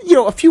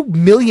 a few $1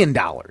 million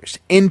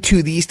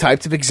into these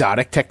types of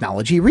exotic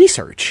technology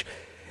research.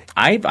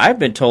 I've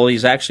been told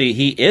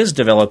he is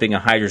developing a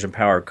hydrogen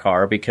powered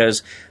car,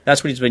 because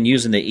that's what he's been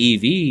using the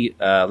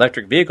EV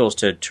electric vehicles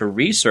to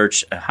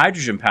research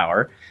hydrogen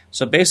power.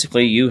 So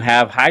basically, you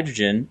have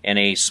hydrogen in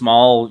a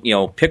small,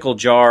 pickle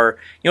jar,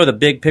 the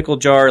big pickle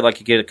jar like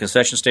you get at a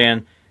concession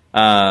stand.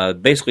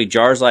 Basically,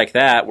 jars like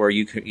that where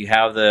you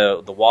have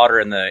the water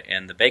and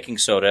the baking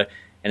soda,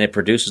 and it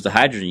produces the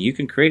hydrogen. You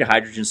can create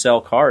hydrogen cell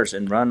cars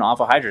and run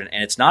off of hydrogen,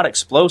 and it's not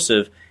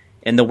explosive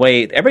in the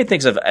way everybody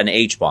thinks of an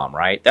H-bomb,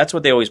 right? That's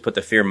what they always put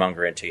the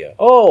fearmonger into you.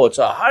 Oh, it's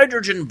a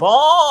hydrogen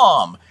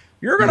bomb.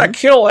 You're going to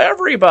kill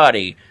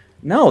everybody.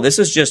 No, this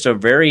is just a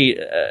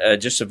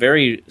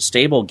very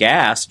stable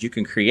gas that you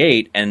can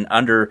create and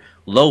under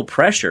low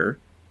pressure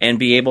and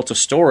be able to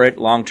store it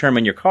long term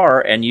in your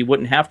car, and you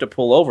wouldn't have to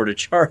pull over to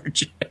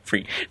charge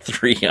every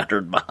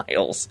 300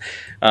 miles.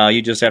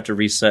 You just have to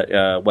reset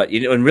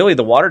and really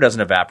the water doesn't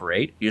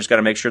evaporate. You just got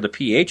to make sure the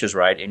pH is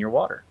right in your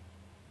water.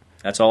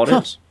 That's all it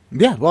is.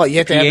 Yeah, well, you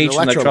have to have an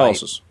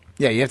electrolyte.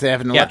 Yeah, you have to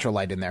have an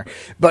electrolyte in there.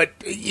 But,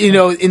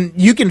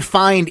 you can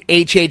find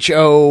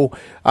HHO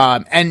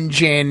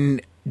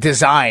engine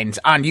designs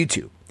on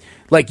YouTube.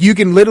 Like, you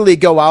can literally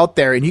go out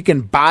there and you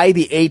can buy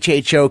the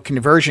HHO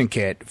conversion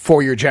kit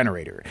for your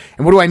generator.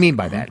 And what do I mean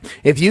by that?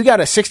 If you got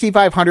a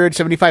 6,500,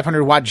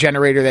 7,500 watt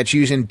generator that's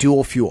using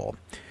dual fuel,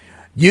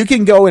 you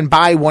can go and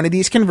buy one of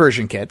these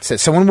conversion kits that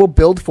someone will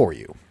build for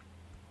you.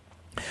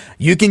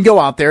 You can go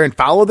out there and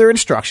follow their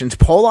instructions,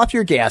 pull off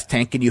your gas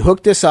tank, and you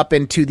hook this up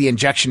into the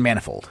injection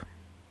manifold.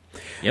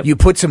 Yep. You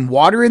put some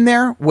water in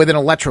there with an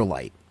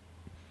electrolyte.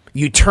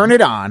 You turn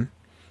it on,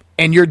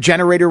 and your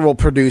generator will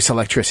produce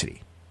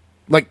electricity.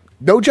 Like,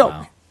 no joke.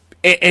 Wow.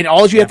 And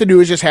all you have to do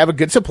is just have a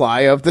good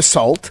supply of the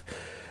salt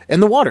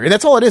and the water. And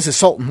that's all it is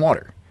salt and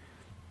water.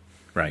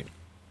 Right.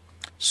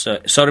 So,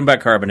 sodium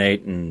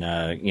bicarbonate and,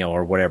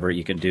 or whatever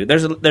you can do.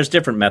 There's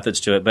different methods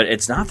to it, but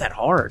it's not that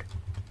hard.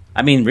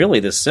 I mean, really,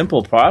 the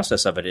simple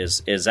process of it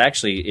is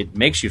actually, it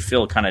makes you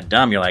feel kind of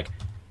dumb. You're like,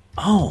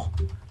 oh,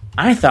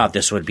 I thought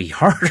this would be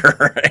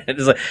harder.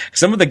 It's like,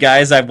 some of the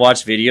guys I've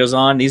watched videos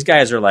on, these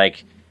guys are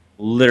like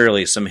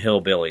literally some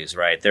hillbillies,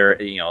 right?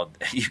 They're,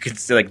 you can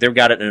see like they've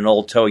got it in an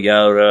old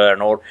Toyota,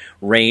 an old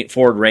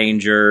Ford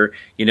Ranger.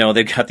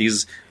 They've got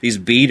these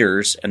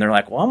beaters, and they're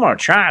like, well, I'm going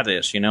to try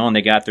this, and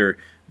they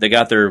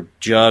got their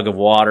jug of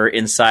water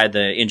inside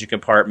the engine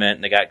compartment,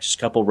 and they got just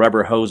a couple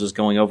rubber hoses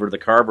going over to the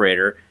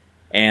carburetor.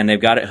 And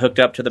they've got it hooked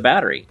up to the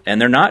battery.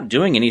 And they're not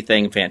doing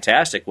anything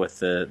fantastic with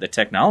the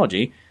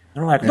technology.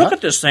 They're like, look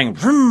at this thing.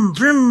 Vroom,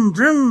 vroom,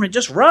 vroom. It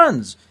just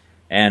runs.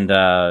 And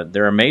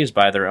they're amazed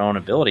by their own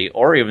ability.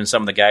 Or even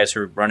some of the guys who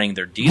are running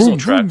their diesel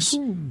trucks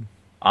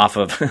off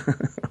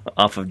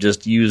of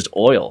just used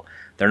oil.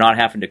 They're not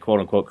having to,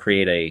 quote-unquote,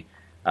 create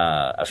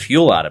a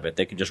fuel out of it.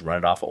 They can just run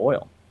it off of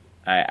oil.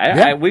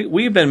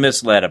 We've been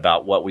misled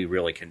about what we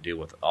really can do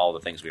with all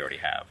the things we already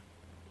have.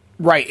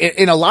 Right.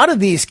 In a lot of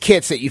these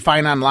kits that you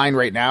find online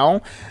right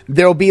now,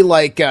 there'll be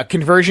like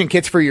conversion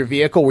kits for your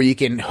vehicle where you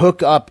can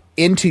hook up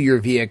into your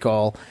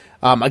vehicle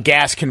a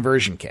gas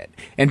conversion kit.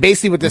 And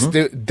basically what this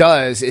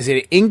does is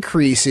it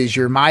increases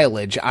your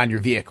mileage on your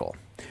vehicle.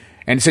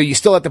 And so you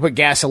still have to put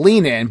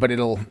gasoline in, but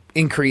it'll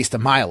increase the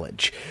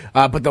mileage.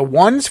 But the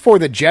ones for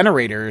the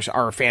generators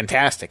are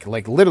fantastic.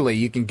 Like literally,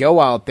 you can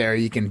go out there,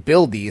 you can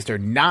build these. They're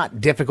not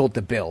difficult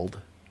to build.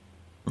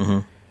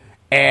 Mm-hmm.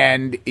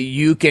 And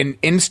you can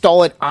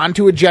install it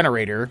onto a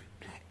generator,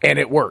 and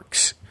it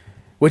works.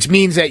 Which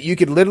means that you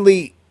could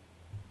literally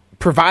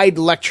provide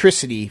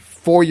electricity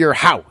for your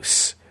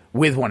house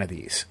with one of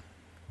these.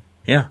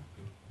 Yeah.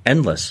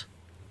 Endless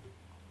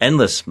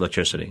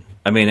electricity.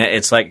 I mean,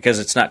 it's like, because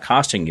it's not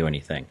costing you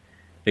anything.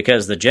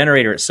 Because the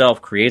generator itself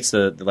creates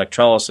the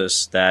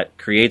electrolysis that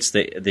creates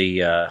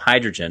the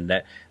hydrogen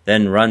that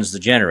then runs the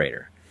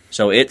generator.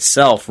 So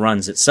itself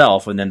runs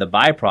itself, and then the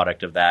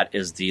byproduct of that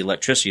is the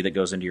electricity that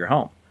goes into your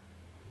home.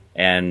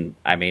 And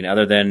I mean, I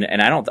don't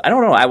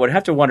know. I would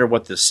have to wonder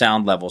what the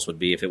sound levels would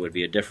be if it would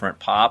be a different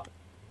pop.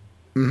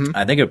 Mm-hmm.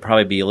 I think it would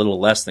probably be a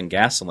little less than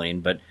gasoline,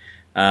 but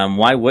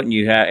why wouldn't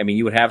you have? I mean,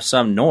 you would have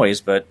some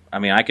noise, but I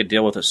mean, I could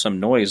deal with some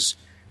noise,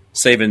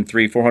 saving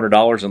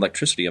 $300-400 in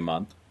electricity a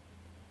month.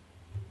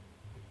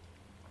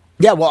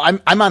 Yeah, well,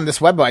 I'm on this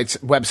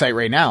website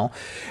right now,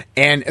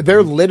 and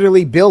they're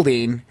literally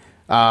building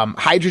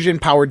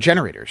hydrogen-powered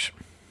generators.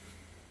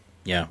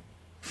 Yeah.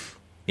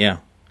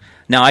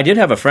 Now, I did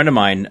have a friend of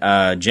mine,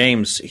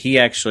 James,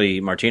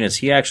 Martinez,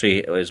 he actually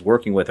is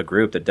working with a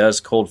group that does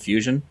cold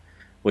fusion,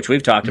 which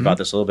we've talked about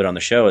this a little bit on the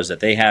show, is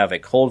that they have a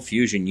cold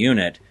fusion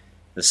unit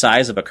the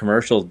size of a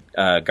commercial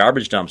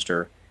garbage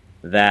dumpster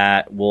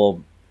that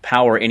will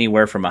power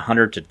anywhere from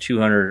 100 to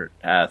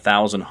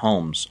 200,000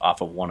 homes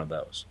off of one of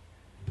those.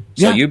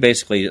 So you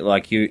basically,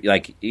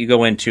 you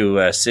go into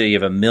a city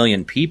of 1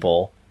 million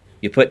people,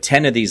 you put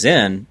 10 of these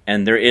in,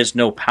 and there is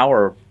no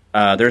power.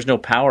 There's no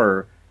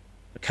power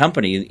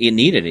company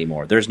needed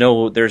anymore. There's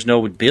no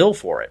bill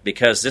for it,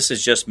 because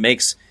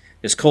this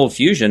cold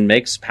fusion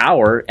makes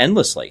power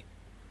endlessly,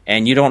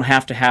 and you don't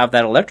have to have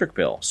that electric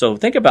bill. So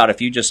think about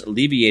if you just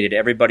alleviated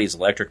everybody's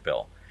electric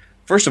bill.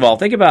 first of all,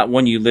 think about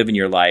when you live in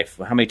your life,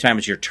 how many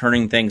times you're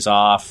turning things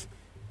off.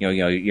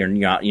 You're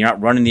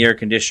not running the air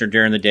conditioner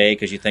during the day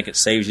because you think it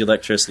saves you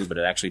electricity, but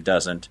it actually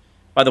doesn't.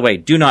 By the way,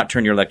 do not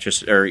turn your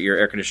your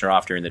air conditioner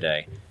off during the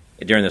day,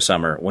 during the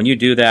summer. When you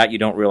do that, you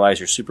don't realize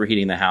you're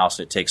superheating the house.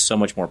 It takes so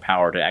much more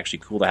power to actually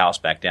cool the house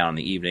back down in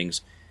the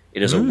evenings.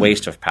 It is a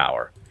waste of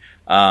power.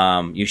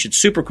 You should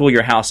supercool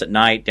your house at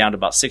night down to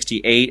about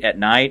 68 at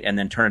night, and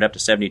then turn it up to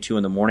 72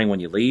 in the morning when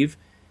you leave.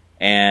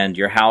 And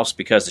your house,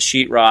 because the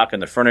sheetrock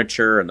and the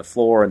furniture and the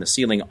floor and the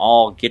ceiling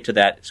all get to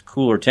that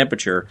cooler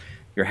temperature,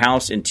 your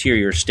house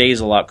interior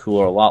stays a lot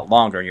cooler a lot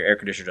longer, and your air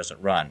conditioner doesn't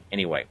run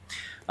anyway.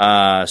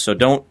 So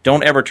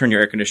don't ever turn your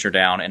air conditioner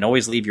down, and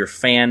always leave your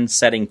fan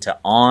setting to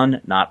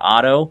on, not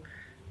auto.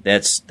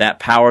 That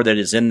power that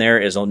is in there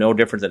is no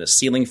different than a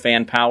ceiling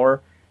fan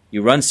power.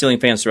 You run ceiling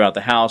fans throughout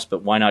the house,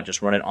 but why not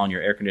just run it on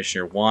your air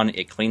conditioner? One,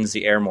 it cleans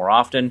the air more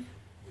often,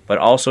 but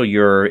also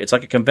it's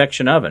like a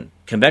convection oven.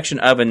 Convection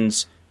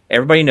ovens,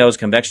 everybody knows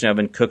convection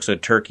oven cooks a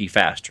turkey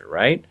faster,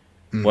 right?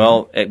 Mm-hmm.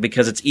 Well,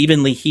 because it's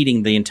evenly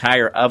heating the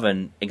entire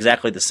oven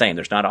exactly the same.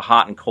 There's not a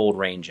hot and cold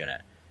range in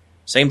it.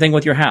 Same thing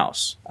with your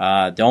house.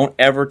 Don't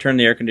ever turn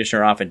the air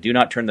conditioner off, and do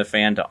not turn the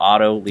fan to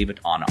auto. Leave it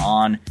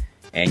on,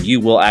 and you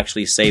will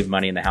actually save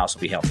money, and the house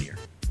will be healthier.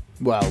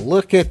 Well,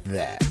 look at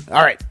that.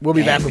 All right, we'll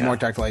be back with more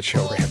Dr. Light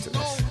Show right after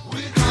this.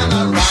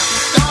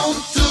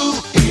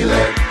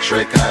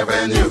 Electric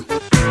Avenue,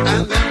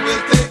 and then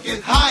we'll take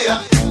it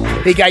higher.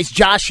 Hey guys,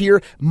 Josh here.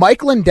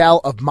 Mike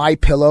Lindell of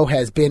MyPillow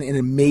has been an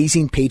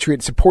amazing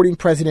patriot supporting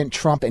President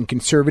Trump and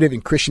conservative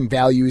and Christian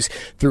values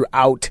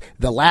throughout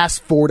the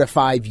last 4 to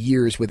 5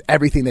 years with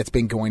everything that's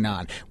been going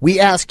on. We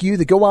ask you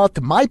to go out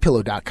to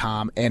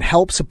MyPillow.com and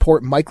help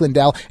support Mike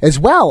Lindell as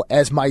well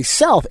as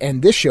myself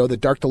and this show, the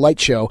Dark to Light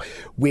Show,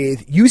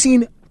 with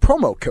using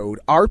promo code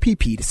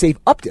RPP to save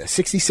up to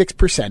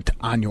 66%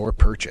 on your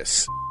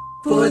purchase.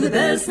 For the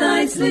best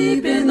night's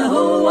sleep in the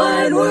whole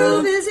wide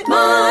world, visit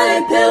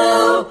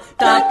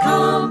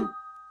MyPillow.com.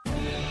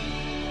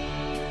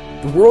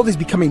 The world is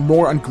becoming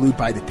more unglued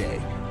by the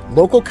day.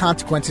 Local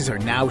consequences are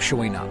now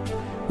showing up.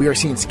 We are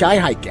seeing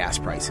sky-high gas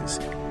prices,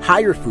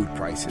 higher food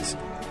prices,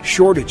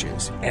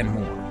 shortages, and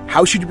more.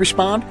 How should you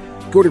respond?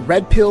 Go to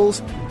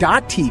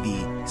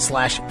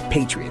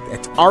redpills.tv/patriot.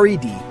 That's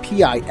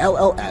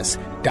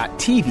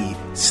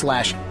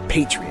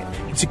redpills.tv/patriot.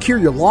 And secure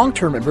your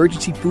long-term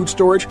emergency food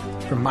storage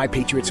from My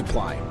Patriot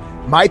Supply.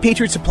 My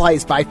Patriot Supply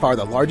is by far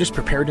the largest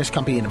preparedness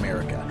company in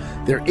America.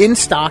 They're in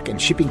stock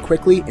and shipping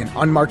quickly in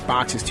unmarked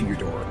boxes to your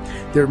door.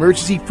 Their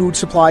emergency food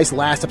supplies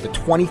last up to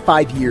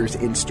 25 years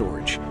in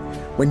storage.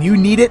 When you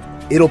need it,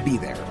 it'll be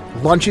there.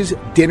 Lunches,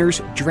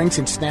 dinners, drinks,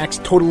 and snacks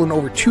totaling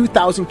over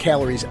 2,000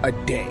 calories a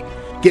day.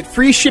 Get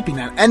free shipping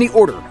on any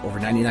order over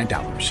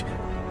 $99.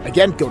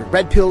 Again, go to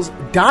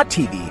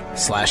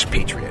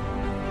redpills.tv/patriot.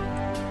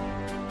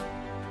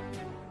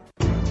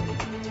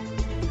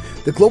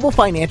 The global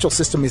financial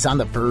system is on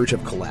the verge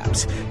of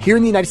collapse. Here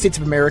in the United States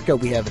of America,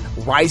 we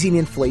have rising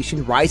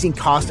inflation, rising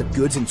cost of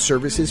goods and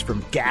services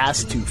from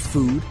gas to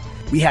food.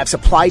 We have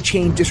supply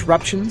chain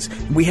disruptions.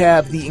 And we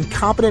have the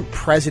incompetent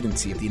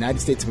presidency of the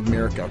United States of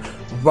America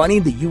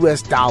running the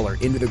U.S. dollar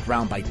into the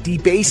ground by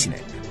debasing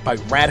it, by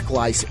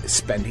radicalized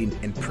spending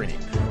and printing.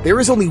 There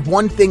is only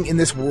one thing in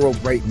this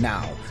world right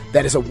now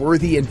that is a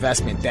worthy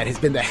investment that has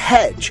been the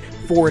hedge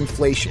for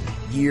inflation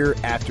year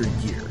after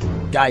year.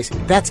 Guys,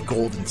 that's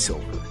gold and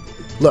silver.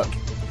 Look,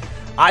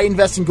 I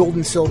invest in gold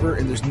and silver,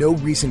 and there's no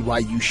reason why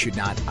you should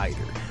not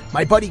either.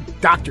 My buddy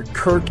Dr.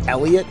 Kirk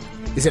Elliott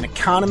is an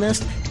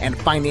economist and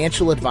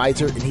financial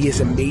advisor, and he is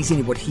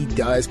amazing at what he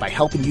does by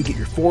helping you get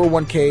your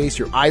 401ks,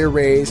 your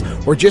IRAs,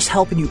 or just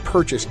helping you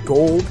purchase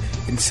gold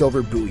and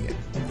silver bullion.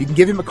 You can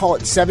give him a call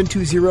at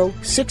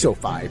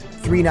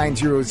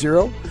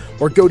 720-605-3900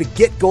 or go to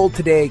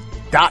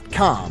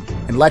getgoldtoday.com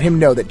and let him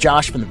know that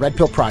Josh from the Red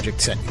Pill Project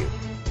sent you.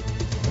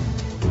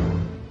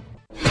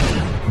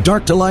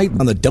 Dark to Light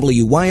on the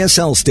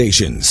WYSL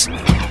stations.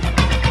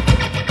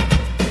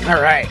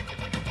 All right.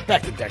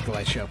 Back to the Dark to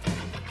Light Show.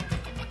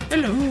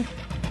 Hello.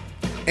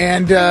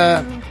 And,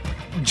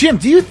 Jim,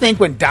 do you think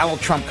when Donald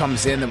Trump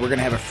comes in that we're going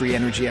to have a free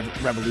energy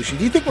revolution?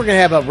 Do you think we're going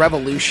to have a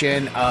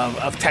revolution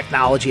of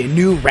technology, a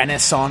new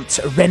renaissance?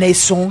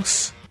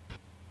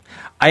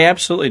 I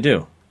absolutely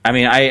do. I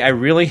mean, I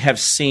really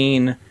have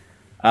seen...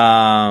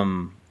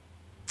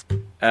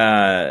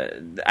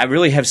 I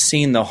really have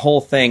seen the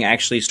whole thing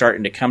actually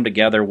starting to come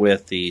together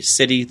with the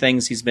city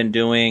things he's been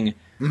doing.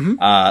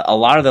 Mm-hmm. A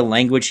lot of the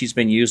language he's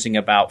been using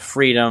about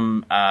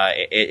freedom.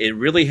 It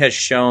really has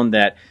shown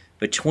that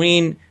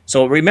between.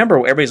 So remember,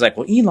 everybody's like,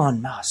 "Well,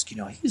 Elon Musk,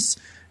 he's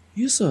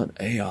an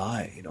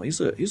AI,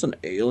 he's an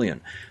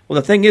alien." Well,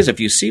 the thing is, if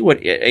you see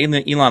what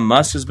Elon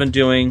Musk has been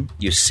doing,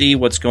 you see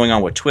what's going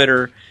on with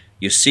Twitter.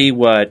 You see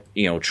what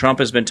Trump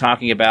has been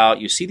talking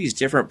about. You see these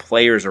different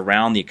players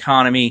around the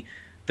economy.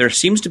 There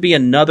seems to be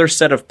another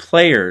set of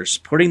players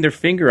putting their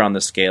finger on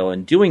the scale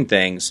and doing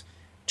things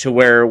to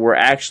where we're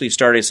actually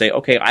starting to say,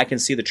 okay, I can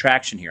see the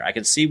traction here. I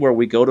can see where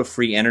we go to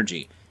free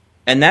energy.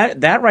 And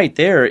that right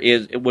there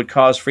it would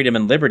cause freedom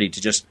and liberty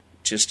to just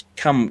just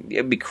come.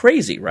 It'd be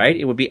crazy, right?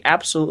 It would be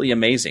absolutely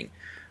amazing.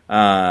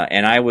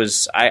 And I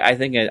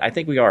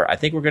think we are. I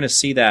think we're going to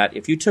see that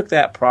if you took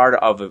that part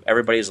of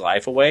everybody's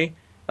life away.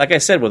 Like I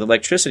said, with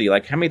electricity,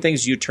 like how many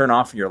things do you turn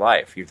off in your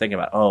life? You're thinking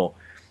about,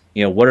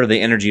 what are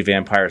the energy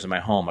vampires in my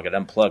home? I got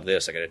to unplug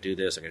this. I got to do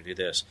this. I got to do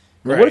this.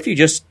 Right. Well, what if you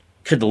just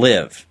could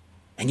live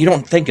and you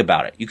don't think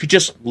about it? You could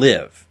just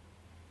live.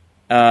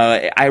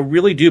 I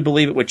really do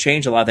believe it would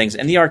change a lot of things.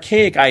 And the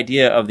archaic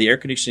idea of the air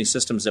conditioning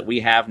systems that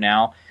we have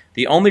now,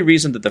 the only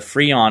reason that the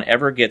Freon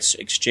ever gets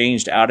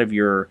exchanged out of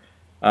your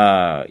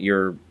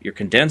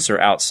condenser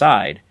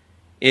outside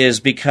is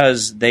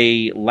because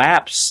they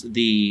lapse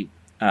the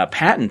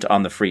patent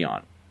on the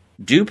Freon.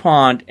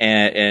 DuPont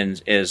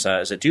and is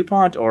it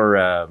DuPont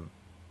or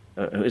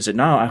is it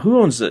no?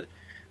 Who owns it?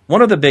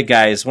 One of the big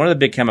guys, one of the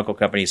big chemical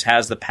companies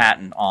has the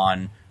patent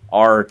on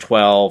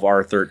R12,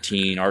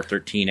 R13,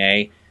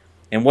 R13A.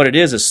 And what it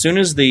is, as soon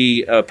as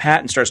the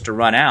patent starts to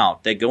run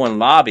out, they go and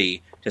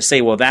lobby to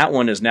say, well, that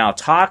one is now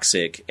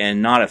toxic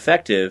and not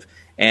effective,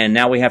 and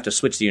now we have to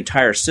switch the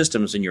entire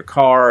systems in your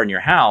car and your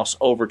house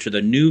over to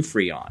the new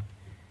Freon.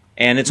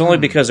 And it's only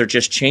because they're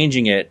just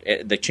changing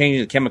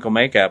the chemical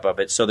makeup of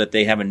it so that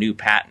they have a new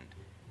patent.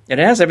 It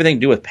has everything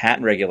to do with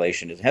patent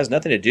regulation. It has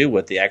nothing to do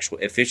with the actual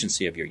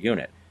efficiency of your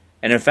unit.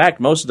 And in fact,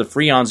 most of the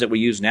Freons that we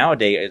use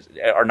nowadays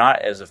are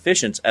not as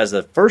efficient as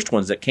the first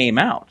ones that came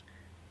out.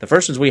 The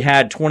first ones we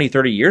had 20,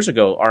 30 years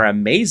ago are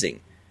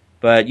amazing.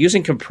 But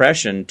using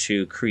compression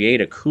to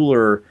create a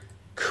cooler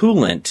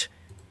coolant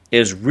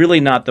is really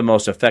not the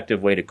most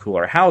effective way to cool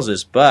our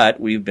houses. But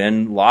we've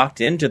been locked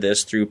into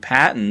this through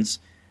patents,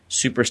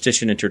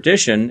 superstition, and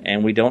tradition,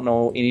 and we don't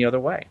know any other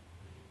way.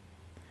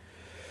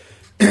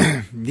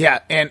 Yeah,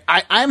 and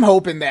I'm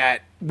hoping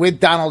that with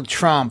Donald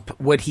Trump,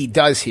 what he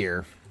does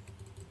here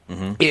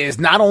is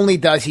not only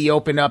does he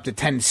open up to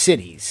 10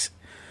 cities,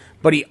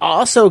 but he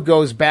also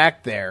goes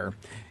back there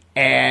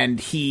and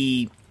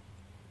he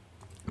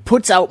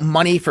puts out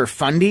money for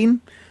funding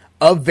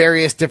of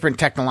various different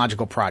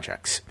technological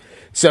projects.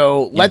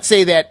 So let's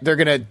say that they're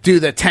going to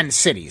do the 10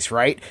 cities,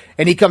 right?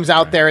 And he comes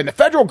out there and the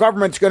federal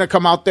government's going to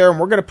come out there and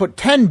we're going to put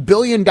 $10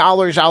 billion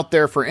out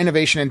there for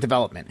innovation and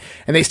development.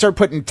 And they start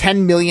putting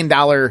 $10 million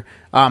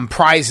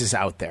prizes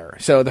out there.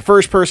 So the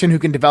first person who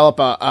can develop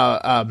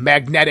a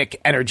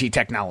magnetic energy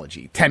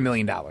technology, $10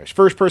 million.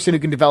 First person who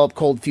can develop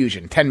cold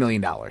fusion, $10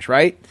 million,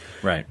 right?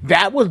 Right.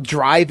 That will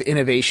drive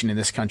innovation in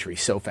this country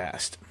so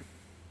fast.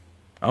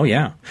 Oh,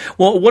 yeah.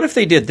 Well, what if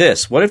they did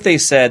this? What if they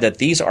said that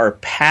these are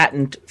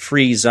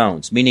patent-free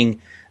zones,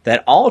 meaning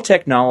that all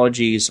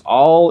technologies,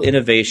 all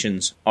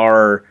innovations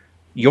are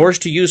yours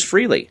to use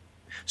freely?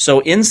 So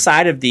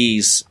inside of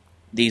these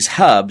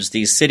hubs,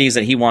 these cities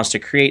that he wants to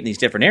create in these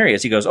different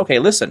areas, he goes, okay,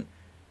 listen,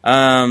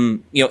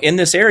 in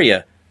this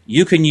area,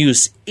 you can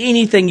use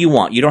anything you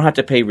want. You don't have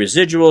to pay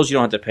residuals. You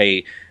don't have to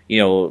pay,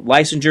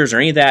 licensures or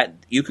any of that.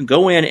 You can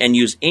go in and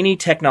use any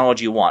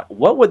technology you want.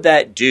 What would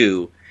that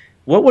do?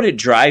 What would it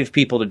drive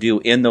people to do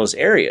in those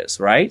areas,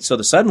 right? So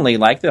suddenly,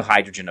 like the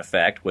hydrogen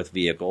effect with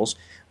vehicles,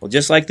 well,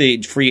 just like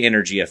the free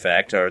energy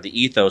effect or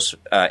the ethos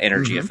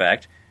energy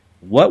effect,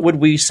 what would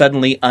we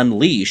suddenly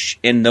unleash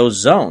in those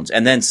zones?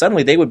 And then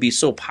suddenly they would be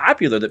so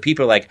popular that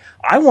people are like,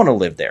 I want to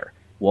live there.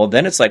 Well,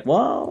 then it's like,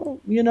 well,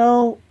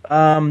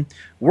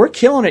 we're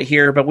killing it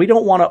here, but we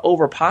don't want to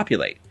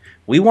overpopulate.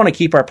 We want to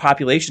keep our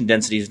population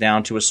densities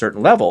down to a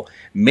certain level.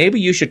 Maybe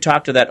you should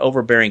talk to that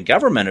overbearing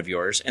government of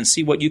yours and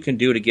see what you can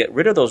do to get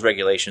rid of those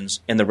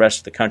regulations in the rest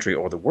of the country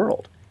or the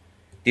world.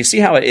 Do you see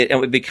how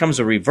it becomes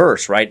a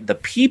reverse, right? The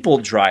people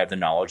drive the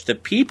knowledge. The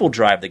people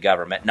drive the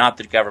government, not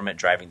the government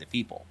driving the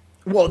people.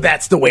 Well,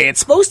 that's the way it's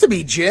supposed to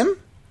be, Jim.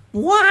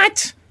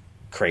 What?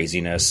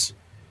 Craziness.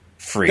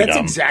 Freedom. That's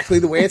exactly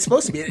the way it's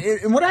supposed to be.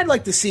 And what I'd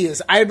like to see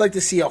is I'd like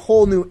to see a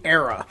whole new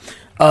era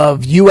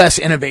of U.S.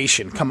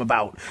 innovation come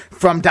about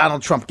from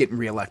Donald Trump getting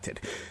reelected.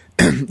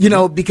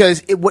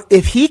 Because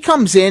if he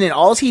comes in and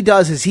all he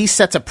does is he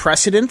sets a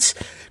precedence,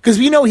 because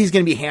we know he's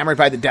going to be hammered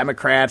by the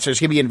Democrats, there's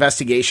going to be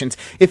investigations.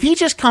 If he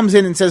just comes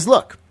in and says,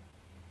 look,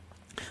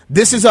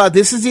 this is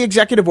the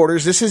executive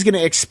orders, this is going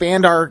to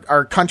expand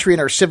our country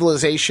and our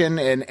civilization,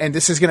 and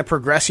this is going to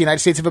progress the United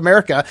States of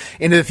America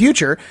into the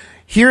future.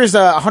 Here's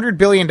 $100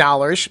 billion.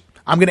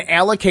 I'm going to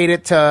allocate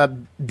it to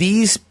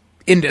these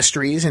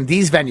industries and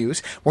these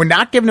venues. We're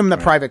not giving them the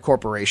private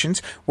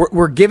corporations.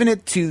 We're giving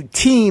it to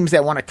teams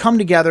that want to come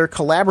together,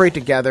 collaborate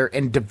together,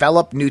 and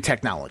develop new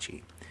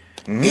technology.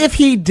 If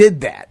he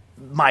did that,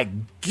 my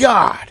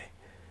God,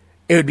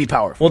 it would be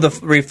powerful. Well,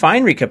 the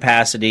refinery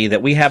capacity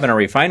that we have in our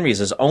refineries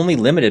is only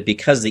limited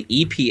because the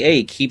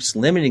EPA keeps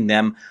limiting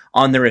them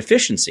on their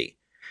efficiency.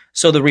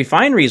 So the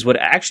refineries would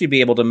actually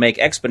be able to make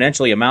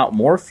exponentially amount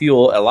more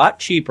fuel a lot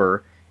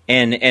cheaper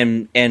and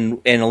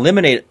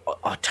eliminate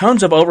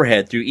tons of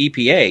overhead through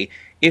EPA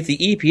if the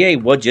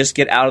EPA would just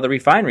get out of the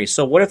refinery.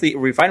 So what if the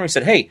refinery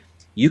said, hey,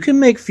 you can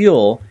make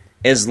fuel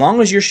as long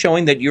as you're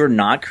showing that you're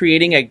not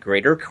creating a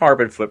greater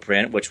carbon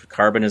footprint, which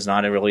carbon is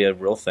not really a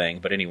real thing,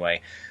 but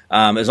anyway,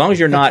 as long as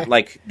you're not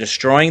like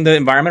destroying the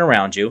environment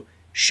around you,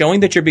 showing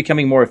that you're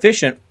becoming more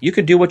efficient, you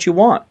could do what you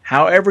want,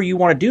 however you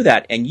want to do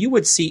that. And you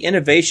would see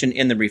innovation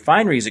in the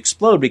refineries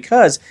explode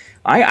because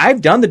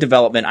I've done the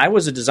development. I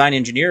was a design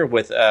engineer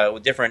with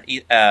different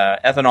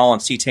ethanol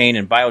and cetane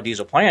and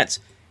biodiesel plants.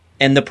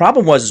 And the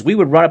problem was we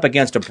would run up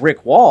against a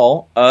brick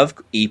wall of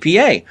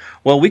EPA.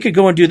 Well, we could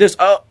go and do this.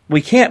 Oh,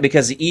 we can't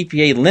because the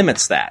EPA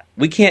limits that.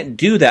 We can't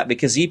do that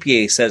because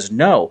EPA says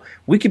no.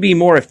 We could be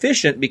more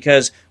efficient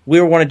because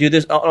we want to do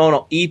this. Oh,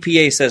 no,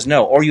 EPA says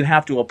no. Or you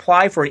have to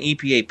apply for an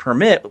EPA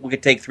permit. It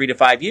could take 3 to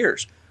 5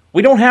 years.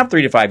 We don't have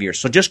 3 to 5 years.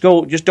 So just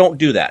don't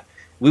do that.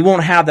 We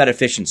won't have that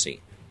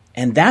efficiency.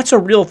 And that's a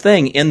real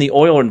thing in the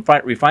oil and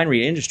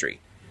refinery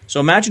industry. So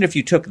imagine if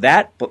you took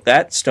that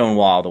stone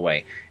wall out of the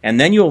way, and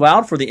then you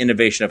allowed for the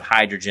innovation of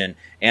hydrogen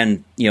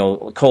and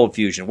cold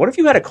fusion. What if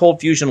you had a cold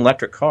fusion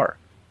electric car,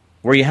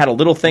 where you had a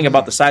little thing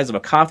about the size of a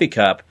coffee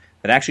cup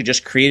that actually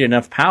just created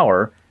enough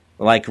power,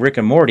 like Rick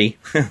and Morty,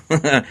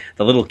 the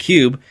little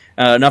cube,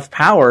 enough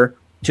power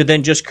to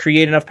then just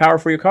create enough power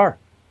for your car?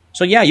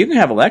 So yeah, you can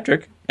have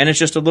electric, and it's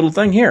just a little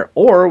thing here.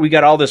 Or we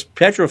got all this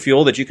petrol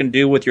fuel that you can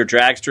do with your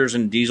dragsters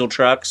and diesel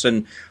trucks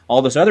and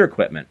all this other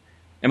equipment.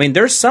 I mean,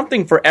 there's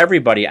something for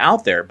everybody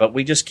out there, but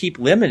we just keep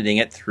limiting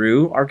it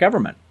through our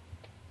government.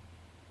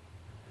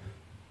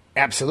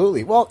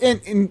 Absolutely. Well,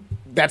 and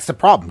that's the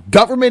problem.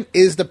 Government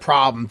is the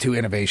problem to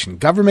innovation.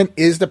 Government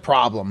is the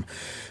problem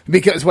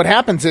because what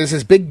happens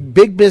is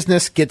big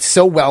business gets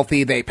so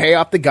wealthy, they pay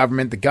off the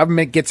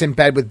government gets in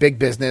bed with big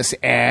business,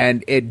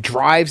 and it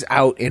drives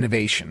out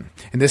innovation.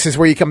 And this is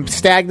where you come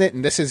stagnant,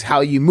 and this is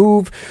how you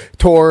move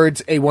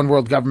towards a one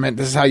world government.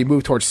 This is how you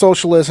move towards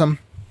socialism.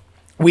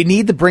 We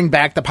need to bring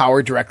back the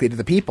power directly to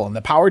the people. And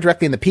the power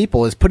directly in the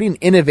people is putting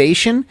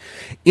innovation,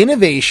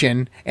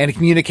 and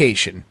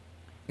communication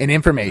and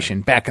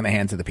information back in the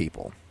hands of the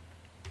people.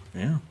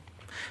 Yeah.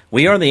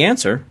 We are the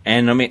answer.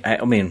 And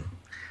I mean,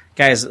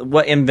 guys,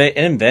 what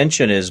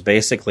invention is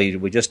basically,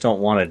 we just don't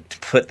want to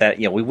put that,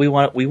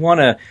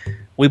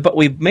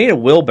 we made a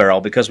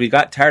wheelbarrow because we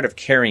got tired of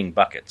carrying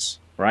buckets,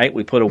 right?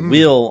 We put a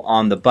wheel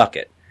on the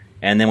bucket.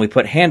 And then we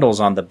put handles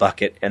on the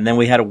bucket, and then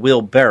we had a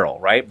wheelbarrow,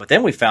 right? But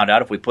then we found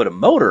out if we put a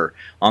motor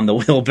on the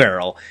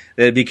wheelbarrow,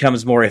 that it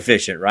becomes more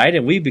efficient, right?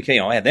 And we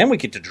became, and then we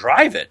get to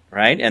drive it,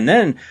 right? And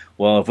then,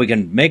 well, if we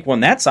can make one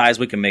that size,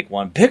 we can make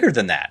one bigger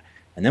than that.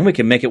 And then we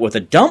can make it with a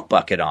dump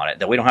bucket on it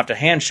that we don't have to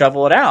hand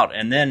shovel it out.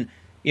 And then,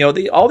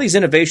 all these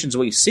innovations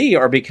we see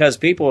are because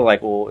people are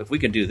like, well, if we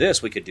can do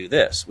this, we could do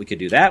this. We could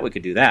do that, we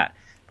could do that.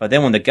 But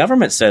then when the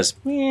government says,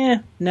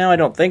 no, I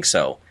don't think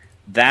so,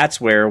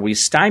 that's where we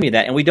stymie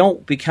that, and we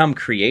don't become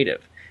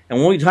creative. And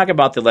when we talk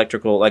about the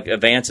electrical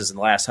advances in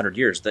the last 100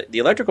 years, the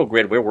electrical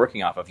grid we're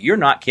working off of, you're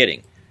not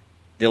kidding.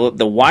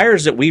 The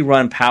wires that we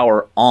run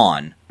power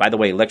on, by the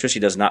way, electricity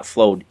does not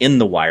flow in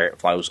the wire, it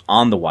flows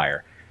on the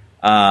wire.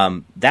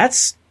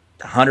 That's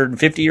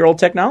 150-year-old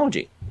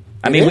technology.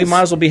 We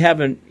might as well be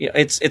having,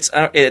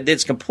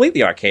 it's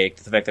completely archaic,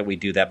 the fact that we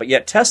do that, but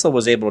yet Tesla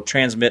was able to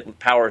transmit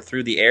power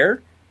through the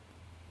air.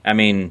 I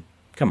mean,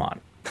 come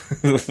on.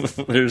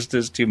 There's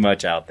just too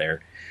much out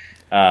there.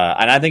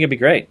 And I think it'd be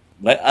great.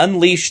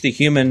 Unleash the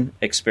human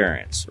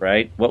experience,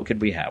 right? What could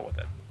we have with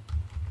it?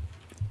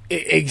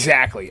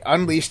 Exactly.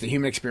 Unleash the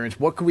human experience.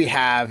 What could we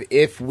have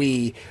if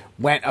we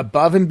went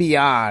above and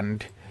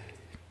beyond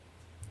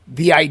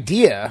the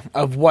idea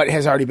of what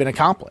has already been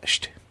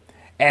accomplished?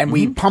 And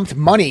we pumped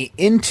money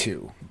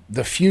into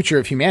the future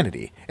of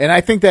humanity. And I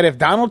think that if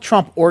Donald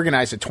Trump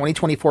organized a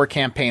 2024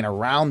 campaign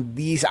around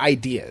these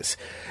ideas,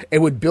 it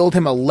would build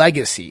him a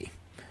legacy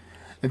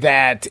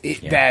that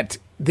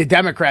the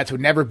Democrats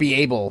would never be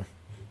able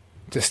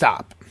to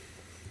stop.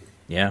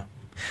 Yeah.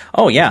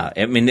 Oh, yeah.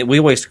 I mean, we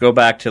always go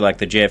back to like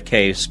the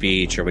JFK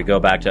speech, or we go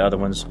back to other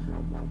ones.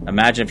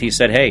 Imagine if he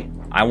said, hey,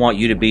 I want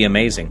you to be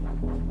amazing.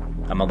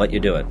 I'm going to let you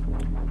do it.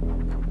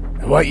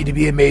 I want you to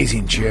be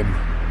amazing, Jim.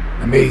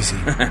 Amazing.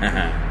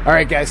 All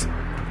right, guys.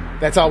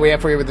 That's all we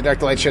have for you with the Dark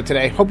to Light Show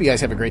today. Hope you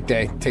guys have a great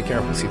day. Take care.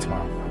 We'll see you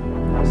tomorrow.